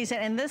some reason,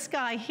 and this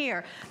guy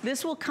here,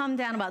 this will come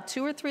down about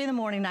 2 or 3 in the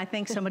morning, and I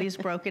think somebody's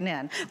broken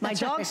in. My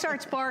dog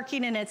starts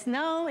barking, and it's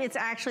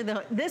actually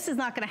this is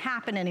not gonna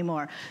happen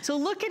anymore. So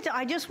look at,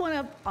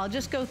 I'll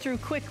just go through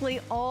quickly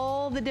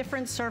all the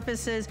different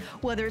surfaces,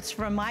 whether it's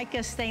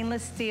Formica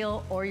stainless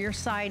steel or your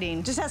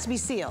siding. Just has to be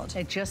sealed.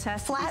 It just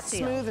has to be flat,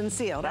 sealed. smooth, and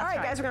sealed. That's all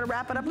right, guys, we're gonna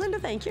wrap it up. Linda,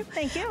 thank you.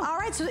 Thank you. All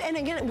right, so, and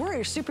again,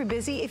 we're super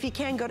busy. If you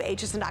can, go to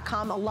hsn.com.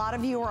 A lot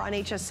of you are on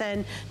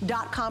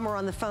hsn.com or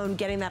on the phone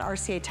getting that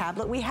RCA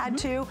tablet. We had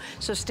to,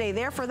 so stay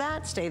there for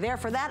that, stay there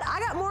for that.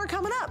 I got more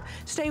coming up.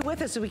 Stay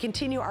with us as we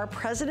continue our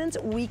President's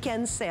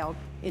Weekend sale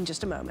in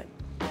just a moment.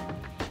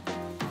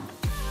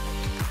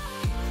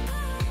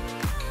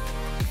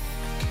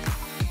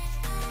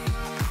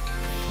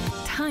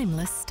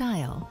 Timeless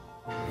style,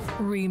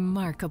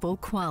 remarkable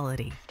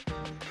quality,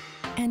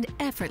 and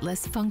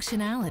effortless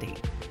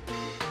functionality.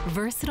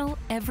 Versatile,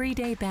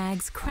 everyday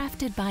bags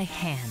crafted by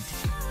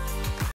hand.